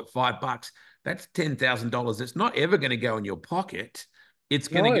 people at $5, that's $10,000. It's not ever going to go in your pocket. It's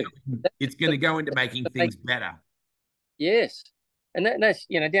going to No. go. That's It's going to go into making to make things better. Yes, and that's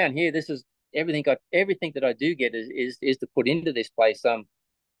down here. This is everything that I do get is to put into this place.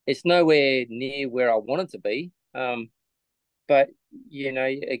 It's nowhere near where I want it to be. But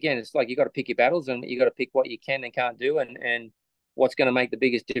again, it's like you got to pick your battles, and you got to pick what you can and can't do, and what's going to make the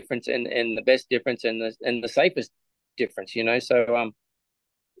biggest difference and the best difference and the safest difference. So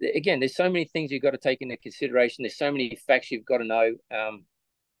again, there's so many things you've got to take into consideration. There's so many facts you've got to know.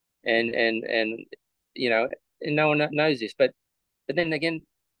 And you know, and no one knows this, but then again,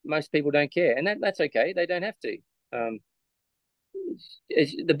 most people don't care, and that's okay. They don't have to. Um,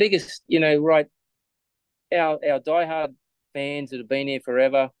 it's the biggest, right? Our diehard fans that have been here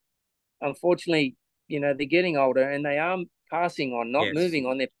forever, unfortunately, they're getting older and they are passing on, not Yes. moving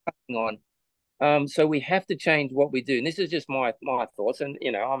on. They're passing on. So we have to change what we do, and this is just my thoughts. And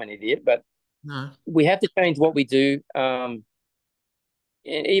I'm an idiot, but No. we have to change what we do. And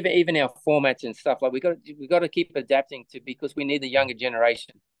even our formats and stuff, like we got to keep adapting to, because we need the younger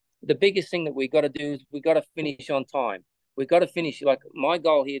generation. The biggest thing that we got to do is we got to finish on time. We got to finish, like my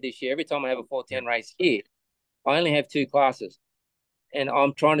goal here this year. Every time I have a Yeah. 410 race here, I only have two classes, and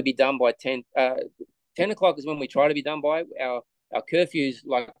I'm trying to be done by 10 o'clock is when we try to be done by. Our curfews,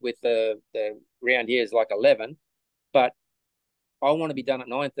 like with the round here, is like 11, but I want to be done at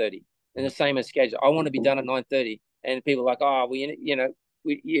 9:30, and the same as schedule. I want to be done at 9:30, and people are like, oh,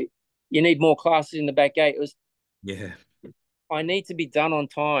 you need more classes in the back gate. It was, Yeah. I need to be done on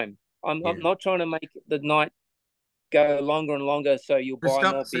time. I'm Yeah. not trying to make the night go longer and longer so you'll So buy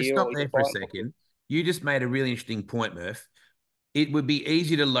stop. more So beer stop or there you'll for a buy more. second. You just made a really interesting point, Murph. it would be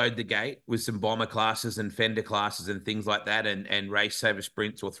easy to load the gate with some bomber classes and fender classes and things like that, and race saver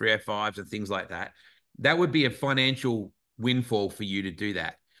sprints or 305s and things like that. That would be a financial windfall for you to do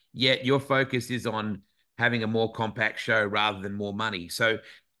that. Yet your focus is on having a more compact show rather than more money. So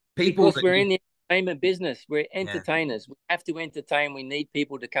people Because that we're in the entertainment business. We're yeah, entertainers. We have to entertain. We need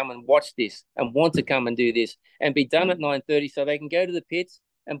people to come and watch this and want to come and do this and be done at 9:30 so they can go to the pits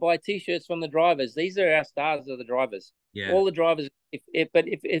and buy T-shirts from the drivers. These are our stars of the drivers. yeah. All the drivers. If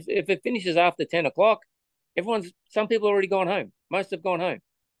it finishes after 10 o'clock, some people have already gone home. Most have gone home.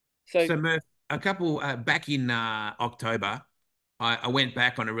 So So Murph, a couple back in October, I went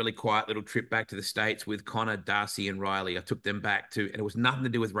back on a really quiet little trip back to the States with Connor, Darcy, and Riley. I took them back to, and it was nothing to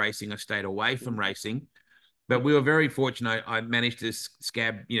do with racing. I stayed away from racing, but we were very fortunate. I managed to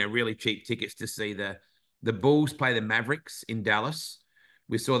scab, really cheap tickets to see the Bulls play the Mavericks in Dallas.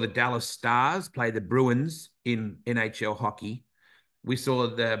 We saw the Dallas Stars play the Bruins in NHL hockey. We saw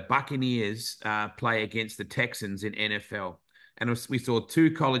the Buccaneers play against the Texans in NFL, and we saw two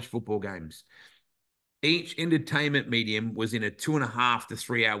college football games. Each entertainment medium was in a 2.5 to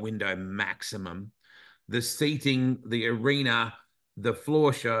 3 hour window maximum. The seating, the arena, the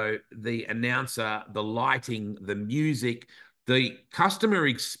floor show, the announcer, the lighting, the music, the customer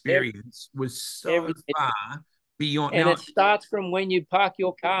experience was so every far beyond. and Now, it starts from when you park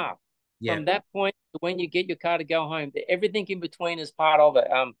your car. yeah, From that point to when you get your car to go home, everything in between is part of it.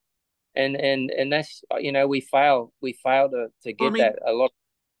 And that's we fail to I get mean, that a lot.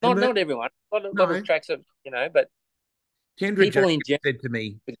 and Not everyone. A lot of no, tracks are but Kendra people Jacobs in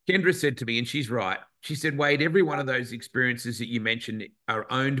general. Kendra said to me, and she's right. She said, Wade, every one of those experiences that you mentioned are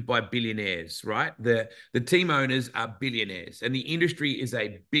owned by billionaires, right? The team owners are billionaires, and the industry is a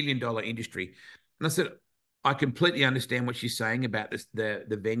 $1 billion industry. And I said, I completely understand what she's saying about this,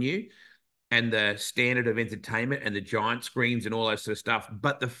 the venue and the standard of entertainment and the giant screens and all that sort of stuff.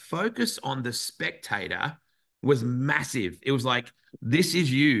 But the focus on the spectator was massive. It was like, this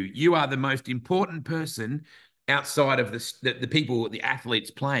is you. You are the most important person outside of the people, the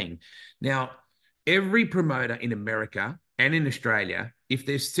athletes playing. Now, every promoter in America and in Australia, if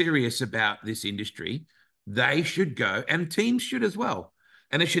they're serious about this industry, they should go, and teams should as well.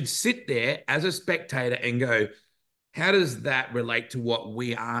 And they should sit there as a spectator and go, how does that relate to what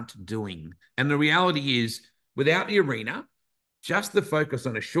we aren't doing? And the reality is, without the arena, just the focus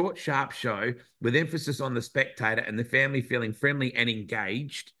on a short, sharp show with emphasis on the spectator and the family feeling friendly and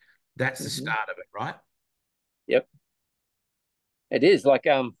engaged, that's the Mm-hmm. start of it, right? Yep, it is like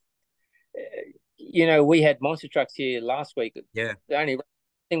we had monster trucks here last week. Yeah. The only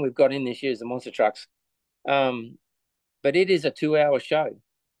thing we've got in this year is the monster trucks. But it is a 2 hour show,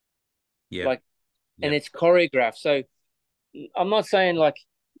 Yeah. like, and Yeah. it's choreographed. So I'm not saying like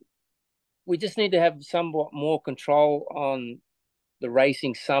we just need to have somewhat more control on the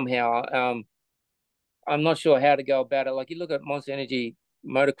racing somehow. I'm not sure how to go about it. Like you look at Monster Energy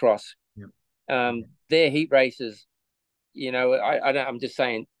Motocross, Yeah. their heat races. I'm just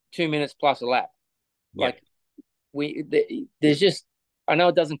saying 2 minutes plus a lap. Yeah. Like there's just I know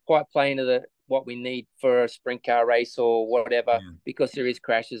it doesn't quite play into the what we need for a sprint car race or whatever Yeah. because there is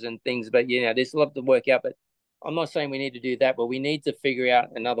crashes and things. But there's a lot to work out. But I'm not saying we need to do that, but we need to figure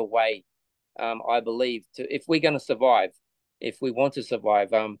out another way. I believe if we're going to survive, if we want to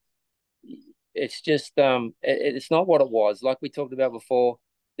survive. It's just it's not what it was. Like we talked about before,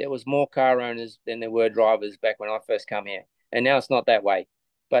 there was more car owners than there were drivers back when I first come here, and now it's not that way.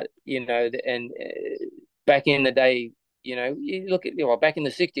 But and back in the day, you look at back in the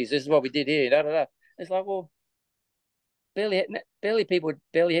 '60s, this is what we did here. Da, da, da. It's like, well, people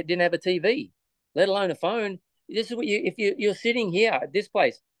barely didn't have a TV, let alone a phone. This is what you're sitting here at this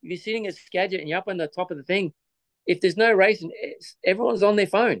place. If you're sitting at Skagit and you're up on the top of the thing, if there's no racing, everyone's on their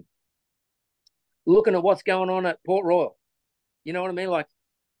phone looking at what's going on at Port Royal. You know what I mean? Like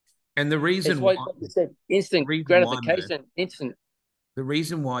And the it's reason why, like you said, instant Murph, gratification, instant. the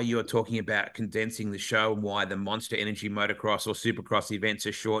reason why you're talking about condensing the show and why the Monster Energy motocross or supercross events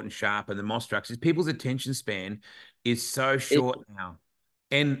are short and sharp and the Moss trucks is people's attention span is so It short now.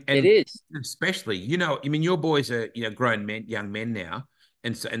 And it and is. especially, I mean, your boys are, grown men, young men now,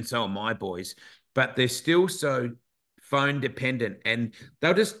 and so are my boys, but they're still so phone dependent and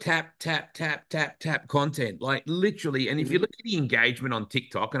they'll just tap, tap, tap, tap, tap content, like literally. And if you Mm-hmm. look at the engagement on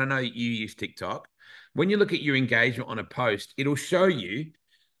TikTok, and I know you use TikTok, when you look at your engagement on a post, it'll show you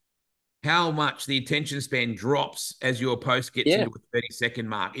how much the attention span drops as your post gets Yeah, into a 30-second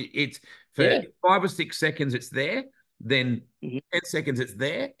mark. It's for yeah. 5 or 6 seconds, it's there. Then Mm-hmm. 10 seconds, it's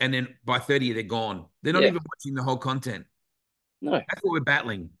there. And then by 30, they're gone. They're not Yeah. even watching the whole content. No, That's what we're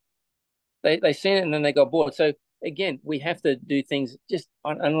battling. they seen it and then they got bored. So again, we have to do things. Just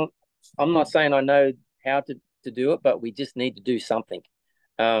I'm not saying I know how to do it, but we just need to do something.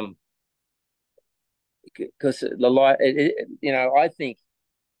 Because the light, I think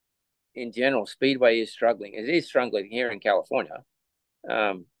in general, Speedway is struggling. It is struggling here in California.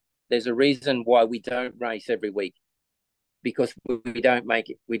 Um, there's a reason why we don't race every week, because we don't make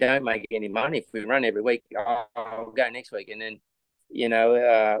it. We don't make any money if we run every week. I'll go next week, and then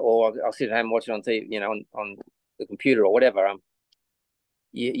or I'll sit at home and watch it on TV, on the computer or whatever.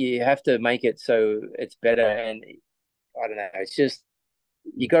 You have to make it so it's better, and I don't know. It's just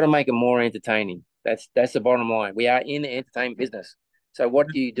you got to make it more entertaining. That's the bottom line. We are in the entertainment business. So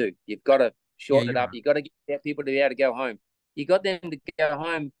what do? You've got to Yeah, shorten it you're up. right. You've got to get people to be able to go home. You got them to go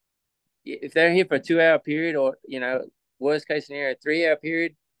home if they're here for a 2 hour period, or worst case scenario, 3 hour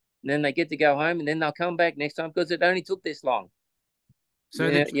period, and then they get to go home, and then they'll come back next time because it only took this long. So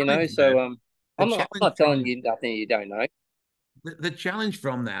the challenge, So the I'm not challenge telling from you nothing you don't know. the challenge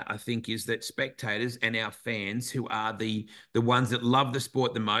from that, I think, is that spectators and our fans, who are the ones that love the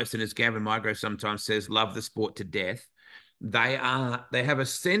sport the most, and as Gavin Migro sometimes says, love the sport to death. They have a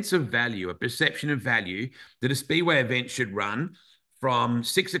sense of value, a perception of value that a speedway event should run from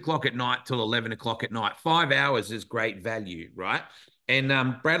 6 o'clock at night till 11 o'clock at night. 5 hours is great value, right?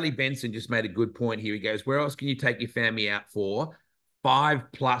 And Bradley Benson just made a good point here. He goes, "Where else can you take your family out for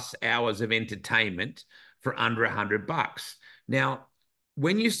 5+ hours of entertainment for under $100?" Now,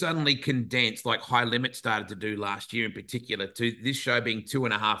 when you suddenly condense, like High Limit started to do last year in particular, to this show being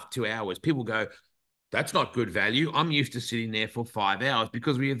 2.5, 2 hours, people go, "That's not good value. I'm used to sitting there for 5 hours,"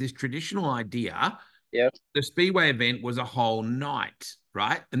 because we have this traditional idea Yep. the Speedway event was a whole night,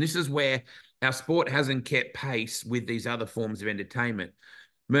 right? And this is where our sport hasn't kept pace with these other forms of entertainment.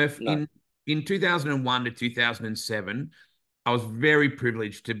 Murph, No. in 2001 to 2007, I was very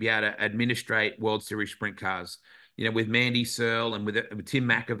privileged to be able to administrate World Series sprint cars, with Mandy Searle and with Tim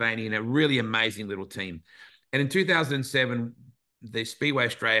McAvaney and a really amazing little team. And in 2007, the Speedway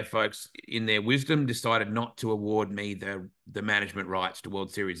Australia folks, in their wisdom, decided not to award me the management rights to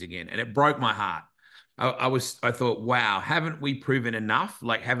World Series again. And it broke my heart. I thought, wow, haven't we proven enough?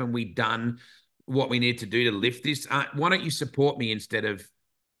 Like, haven't we done what we need to do to lift this? Why don't you support me instead of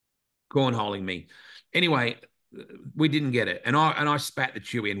cornholing me? Anyway, we didn't get it, and I spat the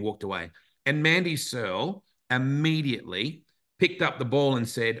chewy and walked away. And Mandy Searle immediately picked up the ball and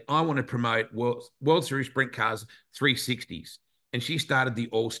said, "I want to promote World Series Sprint Cars 360s." And she started the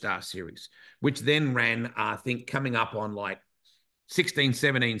All Star Series, which then ran, I think, coming up on like 16,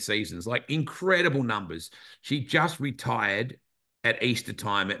 17 seasons, like incredible numbers. She just retired at Easter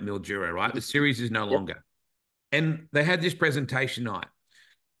time at Mildura, right? The series is no Yep. longer. And they had this presentation night.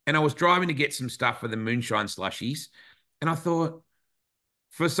 And I was driving to get some stuff for the moonshine slushies. And I thought,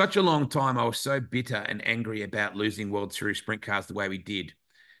 for such a long time, I was so bitter and angry about losing World Series sprint cars the way we did.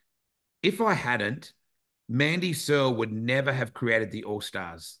 If I hadn't, Mandy Searle would never have created the All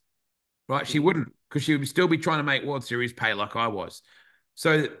Stars, right? She Mm-hmm. wouldn't, because she would still be trying to make World Series pay like I was.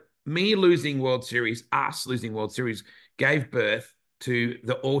 So me losing World Series, us losing World Series, gave birth to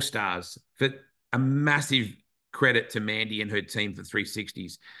the All Stars, for a massive credit to Mandy and her team for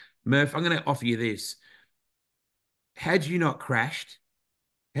 360s. Murph, I'm going to offer you this. Had you not crashed,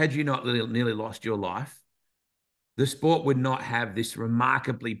 had you not nearly lost your life, the sport would not have this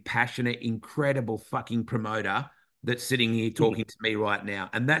remarkably passionate, incredible fucking promoter that's sitting here talking to me right now.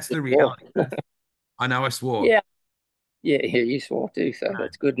 And that's the Well, reality. I know I swore. yeah, yeah, you swore too, so No.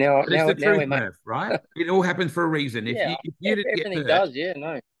 that's good. Now, But it's the now truth, we make. Murph, right? It all happens for a reason. Yeah, If you didn't get everything hurt, does. Yeah,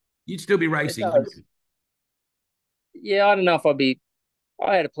 no, you'd still be it racing, wouldn't does. you? Yeah, I don't know if I'd be.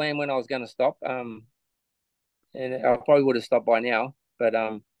 I had a plan when I was going to stop. And I probably would have stopped by now,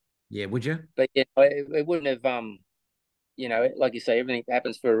 Yeah, would you? yeah, it wouldn't have. Like you say, everything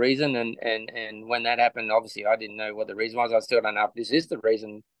happens for a reason, and when that happened, obviously, I didn't know what the reason was. I still don't know if this is the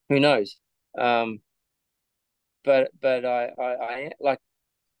reason. Who knows? Um, but I like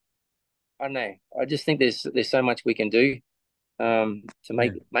I don't know. I just think there's so much we can do to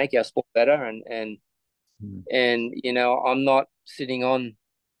Yeah. make our sport better, Mm. and I'm not sitting on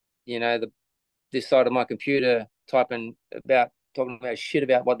the this side of my computer talking about shit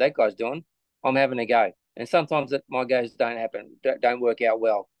about what that guy's doing. I'm having a go, and sometimes my goes don't work out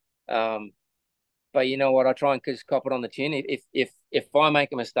well. Um, but you know what? I try and just cop it on the chin. If I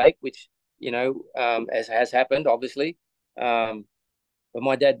make a mistake, which as has happened, obviously, but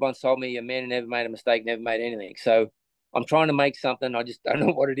my dad once told me a man who never made a mistake never made anything. So I'm trying to make something. I just don't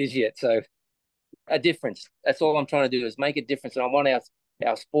know what it is yet. So a difference. That's all I'm trying to do is make a difference, and I want our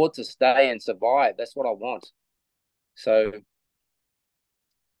sport to stay and survive. That's what I want. So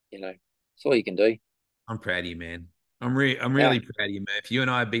that's all you can do. I'm proud of you, man. I'm Yeah, really proud of you, Murph. You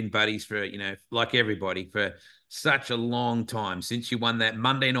and I have been buddies for, like everybody, for such a long time since you won that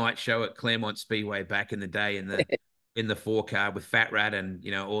Monday night show at Claremont Speedway back in the day in the four car with Fat Rat and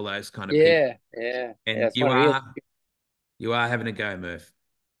all those kind of people. yeah. And It's you one of your. are having a go, Murph.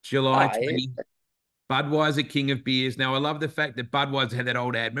 July Ah, yeah, 20, Budweiser King of Beers. Now I love the fact that Budweiser had that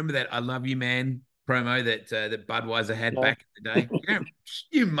old ad. Remember that "I love you, man" promo that Budweiser had no, back in the day?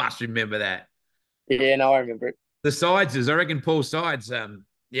 You must remember that. yeah, no, I remember it. The Sides, I reckon Paul Sides,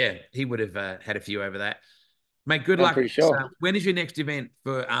 yeah, he would have had a few over that. Mate, good I'm luck. pretty sure. When is your next event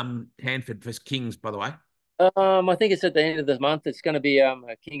for Hanford for Kings, by the way? I think it's at the end of the month. It's going to be a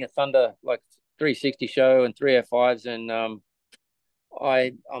King of Thunder like 360 show and 305s, and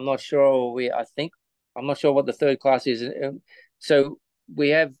I'm not sure. I think I'm not sure what the third class is. So we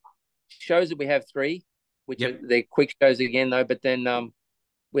have shows that we have three, which are Yep. the quick shows again though. But then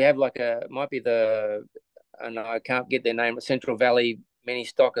we have like might be the, and I can't get their name, Central Valley Mini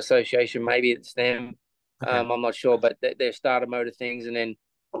Stock Association. Maybe it's them. Okay. I'm not sure, but they're starter motor things, and then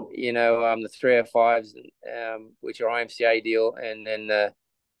the 305s, which are IMCA deal, and then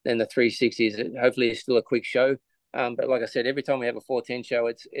the 360s. Hopefully, it's still a quick show. But like I said, every time we have a 410 show,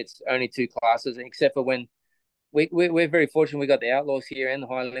 it's only two classes, except for when we're very fortunate. We got the Outlaws here and the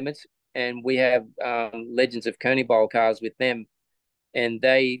High Limits, and we have Legends of Coney Bowl cars with them, and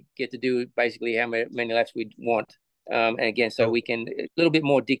they get to do basically how many laps we want. And again, so Cool. we can a little bit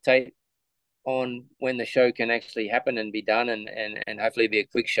more dictate on when the show can actually happen and be done, and hopefully be a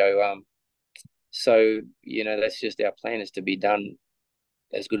quick show. So that's just our plan, is to be done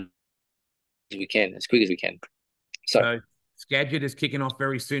as good as we can, as quick as we can. So So Skagit is kicking off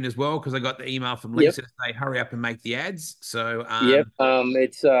very soon as well because I got the email from yep, Lisa to say hurry up and make the ads. So yep.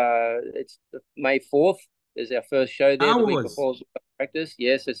 It's May 4th is our first show there. Star The week Wars. before practice.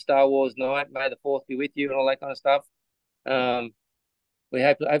 Yes, it's Star Wars night. May the 4th be with you and all that kind of stuff. Um, we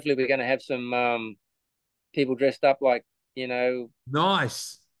hope hopefully we're going to have some people dressed up like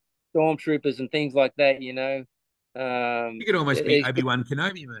Nice. stormtroopers and things like that. You could almost be Obi-Wan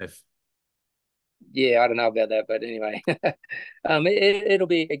Kenobi, Murph. Yeah, I don't know about that, but anyway, it'll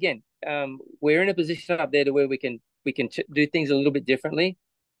be again. We're in a position up there to where we can do things a little bit differently,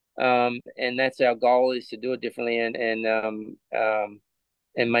 and that's our goal, is to do it differently and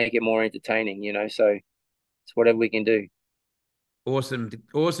make it more entertaining. So it's whatever we can do. Awesome.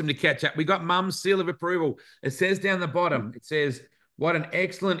 Awesome to catch up. We got Mum's seal of approval. It says down the bottom, it says, what an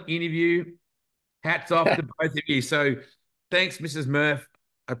excellent interview. Hats off to both of you. So thanks, Mrs. Murph.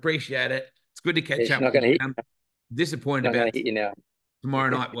 I appreciate it. It's good to Yeah, catch she's up not with going you. to hit. I'm disappointed Not going about to hit you now. tomorrow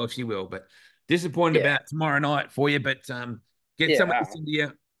night. Well, she will, but disappointed Yeah, about tomorrow night for you. But get some of yeah, this into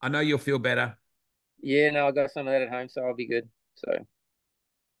you. I know you'll feel better. yeah. No, I got some of that at home, so I'll be good. So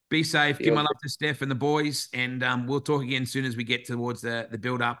Be safe. be Give all my good. love to Steph and the boys, and we'll talk again as soon as we get towards the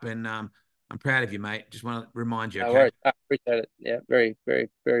build up. And I'm proud of you, mate. Just want to remind you, No okay? worries. I appreciate it. Yeah, very, very,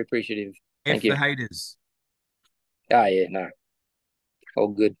 very appreciative. Thank F the you. haters. Ah, yeah, no, all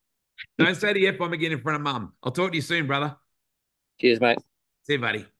good. Don't say the F bomb again in front of mum. I'll talk to you soon, brother. Cheers, mate. See you, buddy.